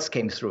something else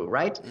came through,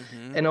 right?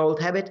 Mm-hmm. An old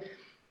habit.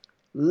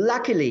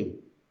 Luckily,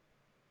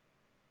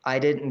 I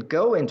didn't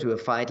go into a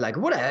fight like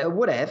would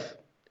have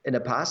in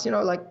the past,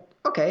 like,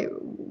 okay,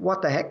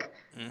 what the heck?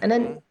 Mm-hmm. And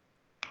then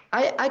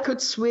I could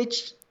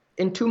switch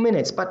in 2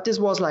 minutes, but this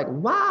was like,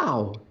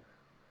 wow,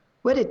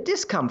 where did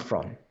this come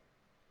from?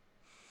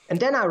 And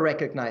then I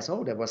recognized,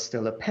 there was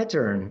still a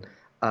pattern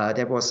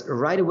that was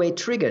right away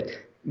triggered,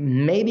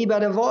 maybe by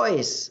the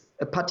voice,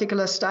 a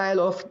particular style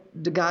of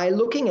the guy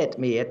looking at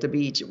me at the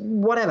beach,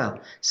 whatever.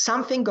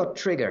 Something got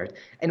triggered,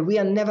 and we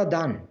are never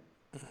done.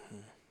 Mm-hmm.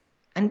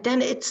 And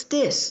then it's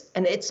this,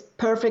 and it's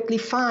perfectly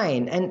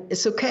fine, and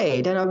it's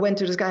okay. Then I went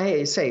to this guy,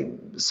 hey, say,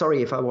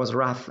 sorry if I was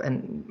rough,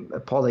 and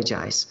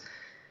apologize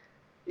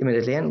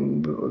immediately,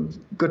 and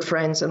good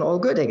friends and all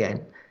good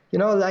again.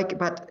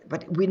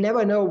 But we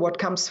never know what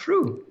comes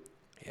through.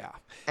 Yeah.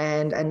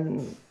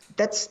 And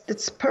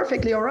that's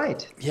perfectly all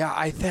right.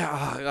 Yeah,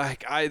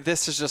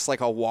 this is just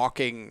like a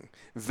walking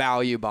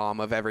value bomb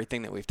of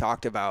everything that we've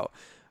talked about.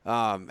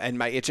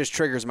 And it just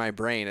triggers my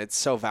brain. It's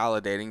so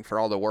validating for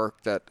all the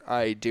work that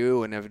I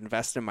do and have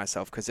invested in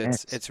myself, because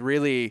it's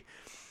really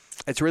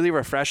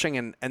refreshing.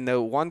 And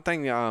the one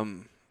thing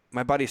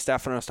my buddy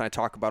Stefanos and I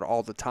talk about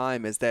all the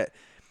time is that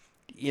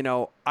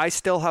I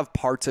still have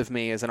parts of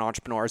me as an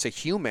entrepreneur, as a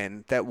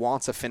human, that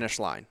wants a finish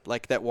line,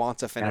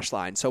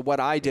 line. So what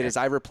I did is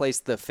I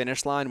replaced the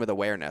finish line with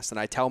awareness. And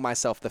I tell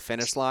myself the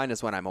finish line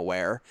is when I'm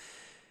aware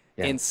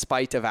in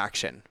spite of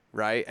action,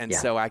 right? And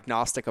so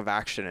agnostic of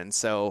action. And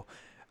so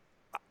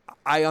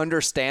I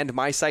understand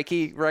my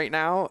psyche right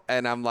now,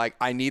 and I'm like,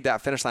 I need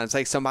that finish line. It's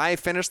like, so my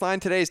finish line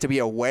today is to be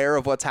aware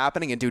of what's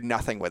happening and do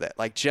nothing with it,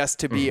 like just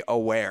to be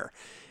aware.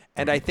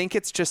 And I think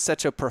it's just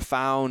such a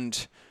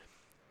profound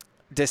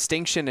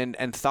distinction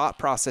and thought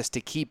process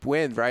to keep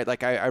with, right?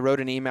 Like I wrote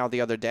an email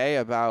the other day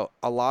about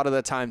a lot of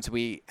the times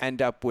we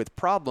end up with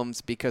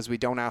problems because we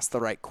don't ask the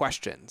right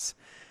questions.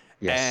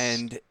 Yes.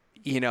 And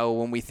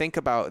when we think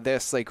about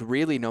this, like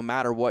really, no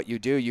matter what you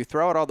do, you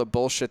throw out all the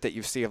bullshit that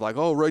you see of like,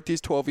 oh, write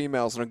these 12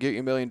 emails and I'll get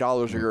you $1 million,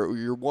 or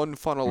you're one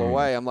funnel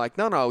away. I'm like,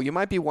 no, you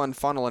might be one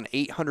funnel and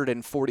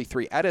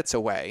 843 edits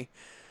away.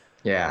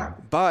 Yeah.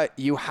 But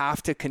you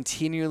have to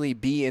continually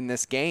be in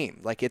this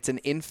game. Like it's an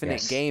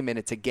infinite game, and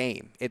it's a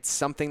game. It's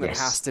something that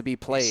has to be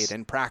played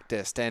and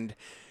practiced. And,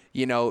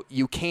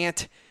 you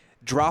can't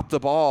drop the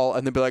ball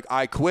and then be like,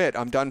 I quit,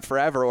 I'm done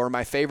forever. Or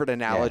my favorite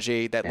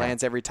analogy that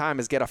lands every time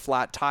is get a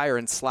flat tire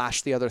and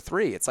slash the other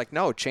 3. It's like,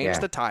 no, change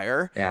the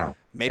tire. Yeah.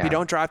 Maybe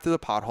don't drive through the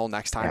pothole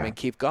next time and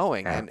keep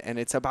going. And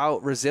it's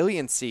about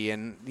resiliency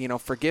and,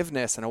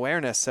 forgiveness and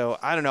awareness. So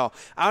I don't know.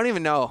 I don't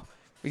even know.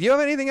 Do you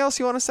have anything else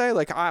you want to say?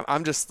 Like,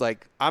 I'm just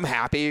like, I'm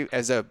happy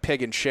as a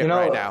pig in shit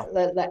right now.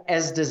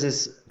 As this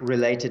is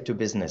related to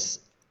business,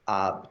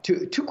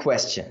 two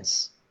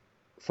questions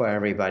for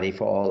everybody,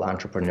 for all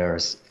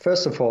entrepreneurs.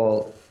 First of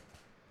all,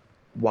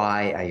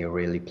 why are you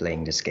really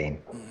playing this game?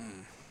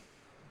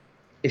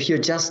 If you're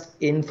just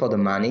in for the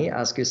money,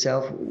 ask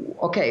yourself,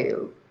 okay,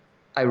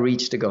 I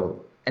reached the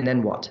goal, and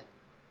then what?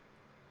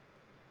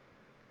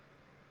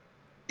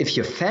 If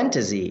your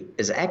fantasy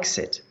is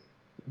exit,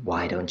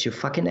 why don't you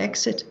fucking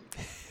exit?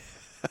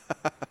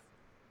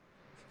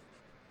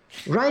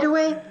 Right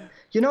away.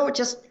 You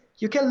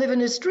can live in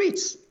the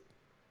streets.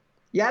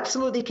 You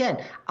absolutely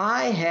can.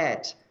 I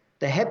had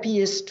the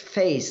happiest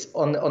face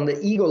on the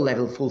ego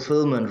level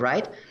fulfillment,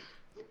 right?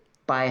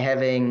 By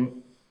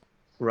having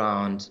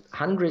around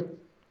 $100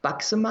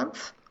 a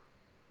month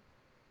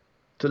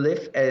to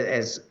live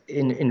as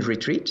in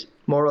retreat,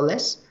 more or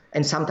less,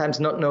 and sometimes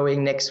not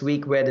knowing next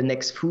week where the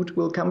next food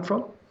will come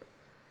from.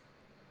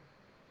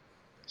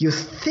 You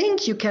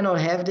think you cannot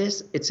have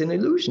this? It's an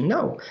illusion.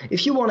 No.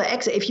 If you want to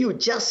exit, if you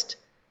just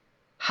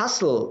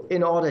hustle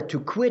in order to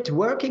quit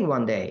working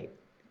one day,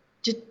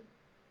 just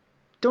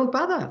don't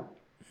bother.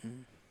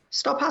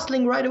 Stop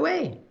hustling right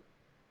away.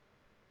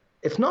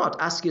 If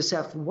not, ask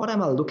yourself, what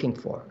am I looking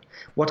for?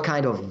 What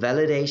kind of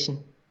validation?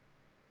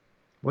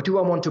 What do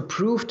I want to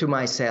prove to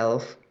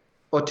myself?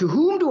 Or to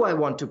whom do I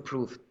want to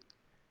prove?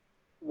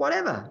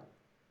 Whatever.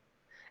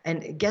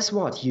 And guess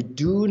what? You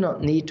do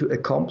not need to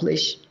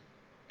accomplish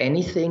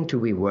anything to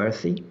be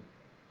worthy.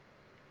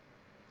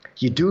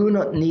 You do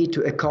not need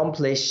to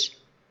accomplish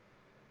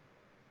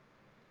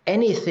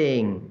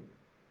anything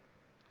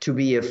to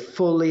be a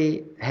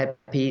fully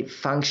happy,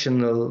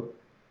 functional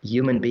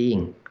human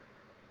being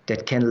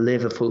that can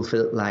live a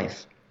fulfilled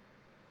life.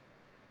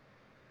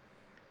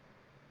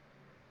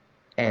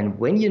 And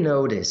when you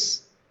know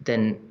this,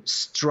 then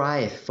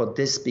strive for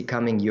this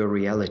becoming your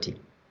reality.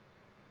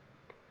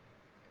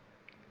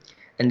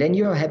 And then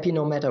you're happy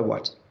no matter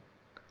what.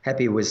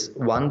 Happy with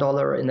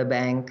 $1 in the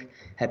bank,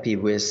 happy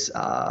with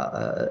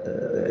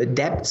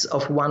debts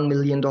of $1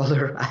 million.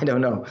 I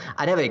don't know.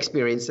 I never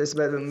experienced this,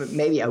 but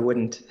maybe I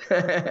wouldn't.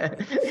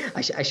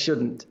 I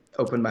shouldn't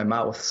open my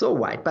mouth so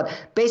wide. But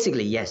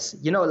basically, yes.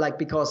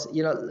 Because,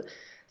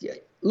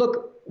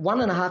 look,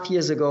 1.5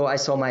 years ago, I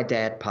saw my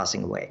dad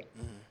passing away.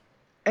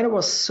 And it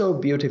was so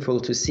beautiful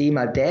to see.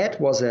 My dad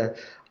was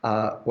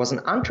an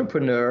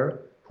entrepreneur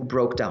who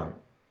broke down,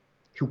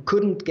 who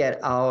couldn't get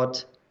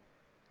out,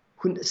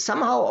 who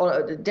somehow,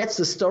 that's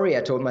the story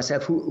I told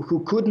myself,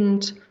 who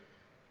couldn't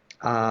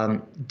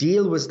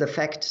deal with the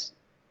fact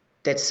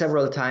that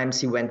several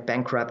times he went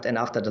bankrupt, and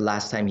after the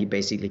last time he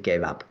basically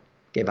gave up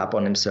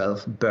on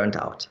himself, burnt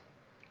out.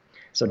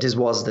 So this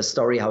was the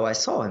story how I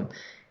saw him.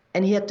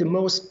 And he had the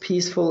most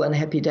peaceful and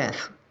happy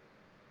death.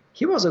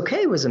 He was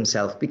okay with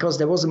himself because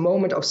there was a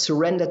moment of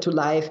surrender to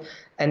life,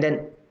 and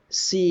then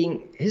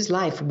seeing his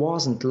life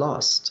wasn't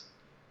lost.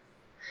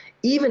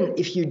 Even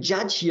if you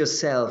judge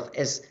yourself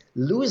as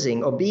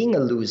losing or being a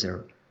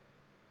loser,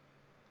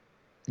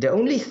 the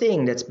only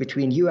thing that's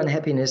between you and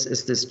happiness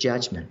is this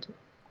judgment.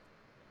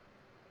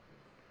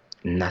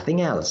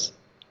 Nothing else.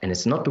 And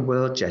it's not the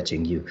world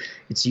judging you.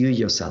 It's you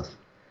yourself.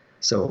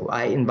 So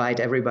I invite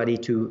everybody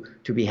to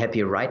be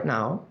happy right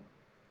now.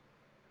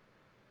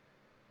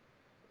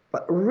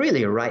 But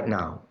really right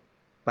now,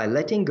 by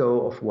letting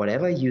go of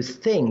whatever you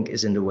think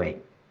is in the way.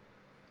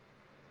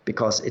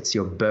 Because it's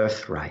your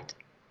birthright.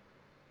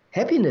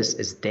 Happiness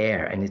is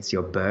there and it's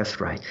your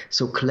birthright.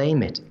 So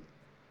claim it.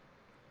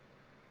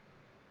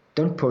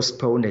 Don't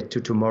postpone it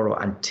to tomorrow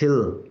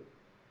until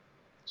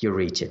you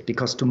reach it,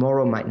 because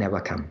tomorrow might never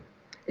come.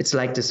 It's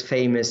like this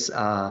famous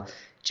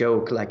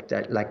joke like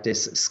that, like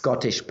this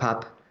Scottish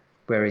pub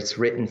where it's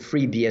written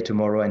free beer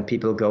tomorrow, and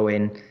people go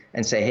in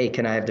and say, hey,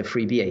 can I have the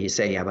free beer? You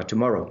say, yeah, but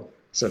tomorrow.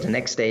 So the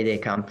next day they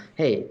come,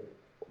 hey,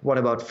 what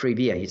about free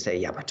beer? You say,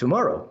 yeah, but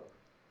tomorrow.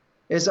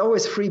 There's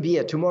always free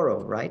beer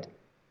tomorrow, right?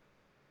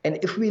 And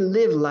if we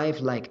live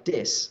life like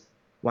this,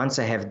 once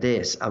I have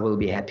this, I will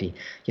be happy.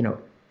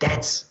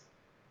 That's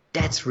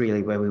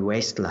really where we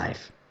waste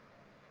life.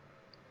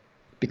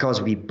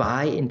 Because we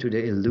buy into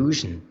the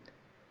illusion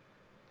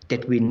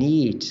that we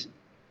need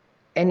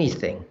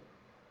anything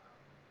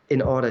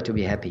in order to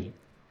be happy.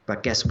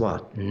 But guess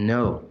what?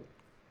 No.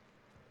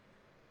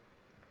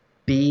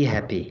 Be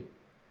happy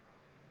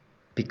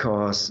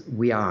because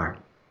we are.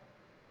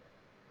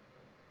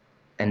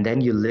 And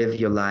then you live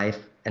your life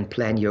and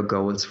plan your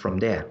goals from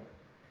there.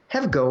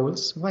 Have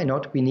goals, why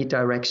not? We need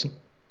direction.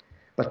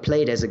 But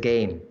play it as a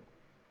game,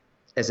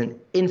 as an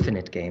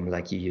infinite game,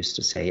 like you used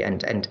to say.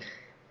 And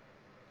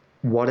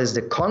what is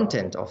the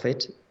content of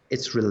it?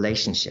 It's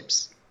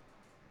relationships.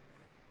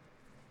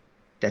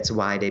 That's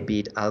why they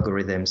beat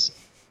algorithms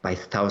by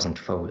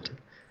 1,000-fold.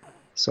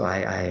 So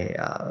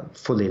I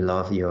fully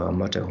love your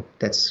motto.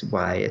 That's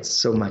why it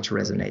so much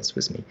resonates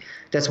with me.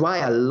 That's why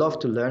I love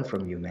to learn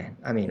from you, man.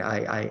 I mean,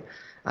 I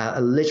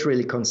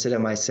literally consider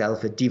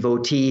myself a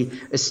devotee,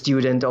 a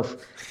student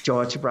of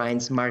George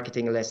Bryan's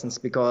marketing lessons,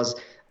 because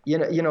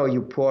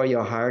you pour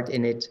your heart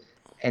in it,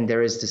 and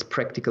there is this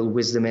practical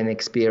wisdom and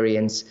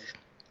experience.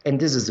 And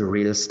this is the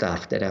real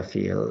stuff that I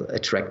feel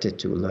attracted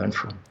to learn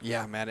from.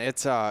 Yeah, man,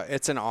 it's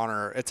an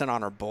honor. It's an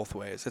honor both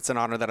ways. It's an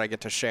honor that I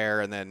get to share,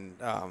 and then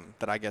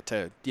that I get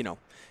to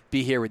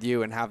be here with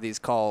you and have these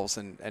calls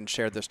and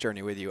share this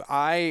journey with you.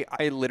 I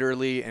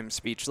literally am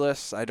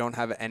speechless. I don't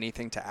have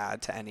anything to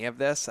add to any of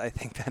this. I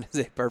think that is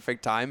a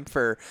perfect time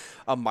for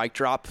a mic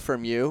drop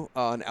from you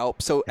on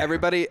Alp. So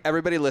everybody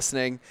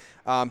listening,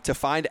 to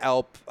find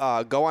Alp,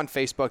 go on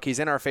Facebook. He's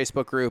in our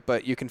Facebook group,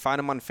 but you can find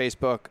him on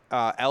Facebook.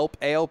 Alp,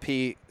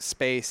 ALP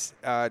space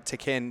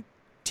Tekin,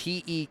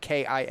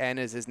 Tekin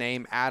is his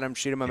name. Adam,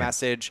 shoot him a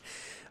message.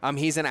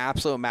 He's an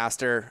absolute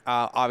master.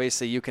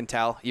 Obviously, you can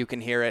tell. You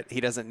can hear it. He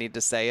doesn't need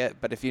to say it.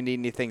 But if you need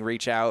anything,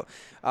 reach out.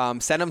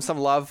 Send him some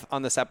love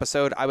on this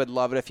episode. I would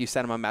love it if you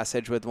sent him a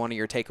message with one of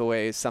your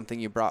takeaways, something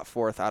you brought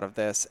forth out of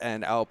this.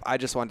 And Alp, I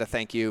just wanted to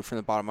thank you from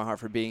the bottom of my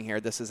heart for being here.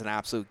 This is an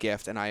absolute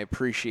gift, and I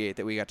appreciate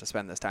that we got to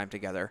spend this time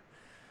together.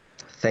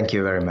 Thank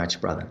you very much,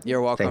 brother.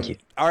 You're welcome. Thank you.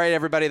 All right,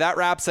 everybody. That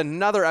wraps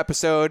another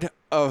episode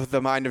of the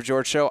Mind of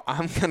George show.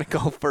 I'm going to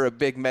go for a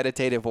big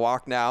meditative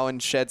walk now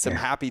and shed some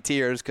happy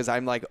tears because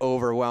I'm like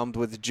overwhelmed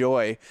with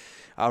joy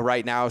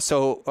right now.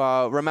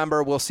 So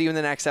remember, we'll see you in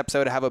the next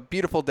episode. Have a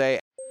beautiful day.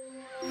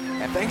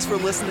 And thanks for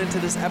listening to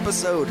this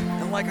episode.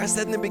 And like I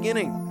said in the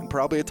beginning, and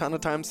probably a ton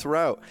of times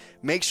throughout,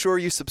 make sure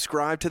you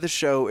subscribe to the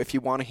show if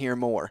you want to hear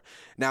more.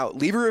 Now,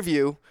 leave a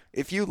review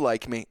if you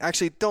like me.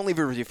 Actually, don't leave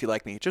a review if you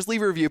like me. Just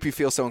leave a review if you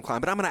feel so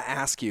inclined. But I'm going to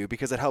ask you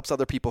because it helps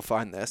other people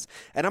find this.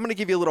 And I'm going to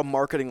give you a little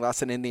marketing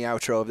lesson in the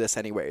outro of this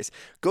anyways.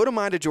 Go to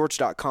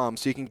mindofgeorge.com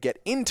so you can get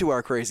into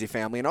our crazy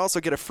family and also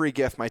get a free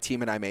gift my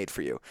team and I made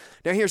for you.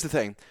 Now, here's the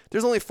thing.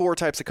 There's only 4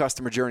 types of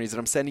customer journeys, and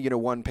I'm sending you to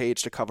one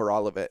page to cover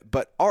all of it.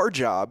 But our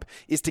job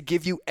is to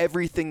give you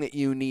everything that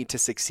you need to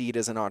succeed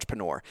as an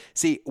entrepreneur.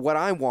 See, what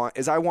I want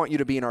is I want you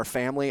to be in our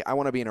family. I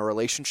want to be in a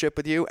relationship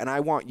with you, and I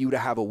want you to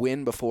have a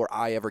win before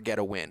I ever get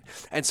a win.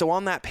 And so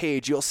on that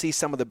page, you'll see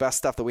some of the best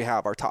stuff that we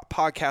have, our top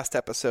podcast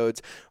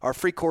episodes, our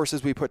free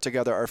courses we put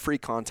together, our free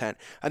content.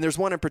 And there's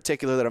one in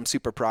particular that I'm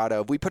super proud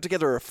of. We put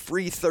together a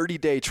free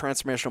 30-day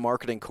transformational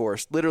marketing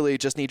course. Literally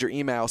just need your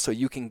email so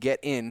you can get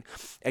in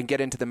and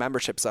get into the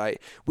membership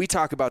site. We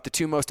talk about the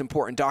 2 most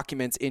important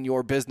documents in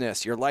your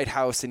business, your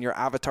lighthouse and your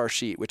avatar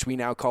sheet, which we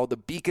now call the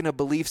beacon of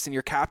beliefs in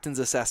your captain's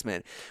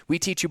assessment. We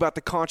teach you about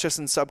the conscious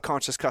and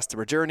subconscious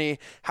customer journey,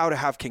 how to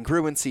have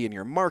congruency in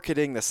your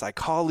marketing, the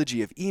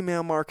psychology of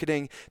email marketing,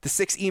 the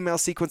 6 email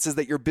sequences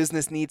that your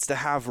business needs to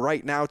have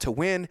right now to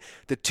win,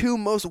 the 2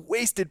 most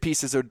wasted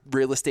pieces of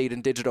real estate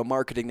and digital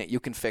marketing that you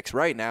can fix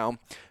right now,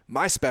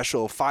 my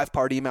special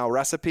 5-part email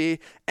recipe,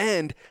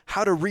 and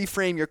how to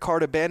reframe your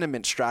cart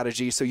abandonment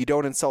strategy so you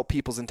don't insult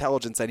people's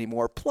intelligence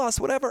anymore, plus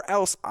whatever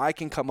else I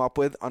can come up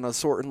with on a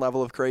certain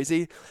level of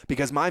crazy,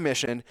 because my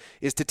mission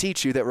is to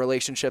teach you that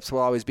relationships will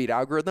always beat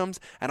algorithms,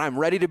 and I'm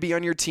ready to be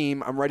on your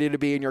team, I'm ready to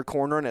be in your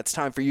corner, and it's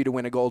time for you to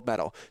win a gold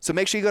medal. So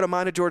make sure you go to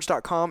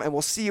mindofgeorge.com, and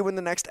we'll see you in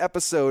the next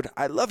episode.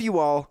 I love you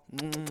all.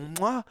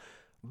 Mwah.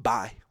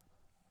 Bye.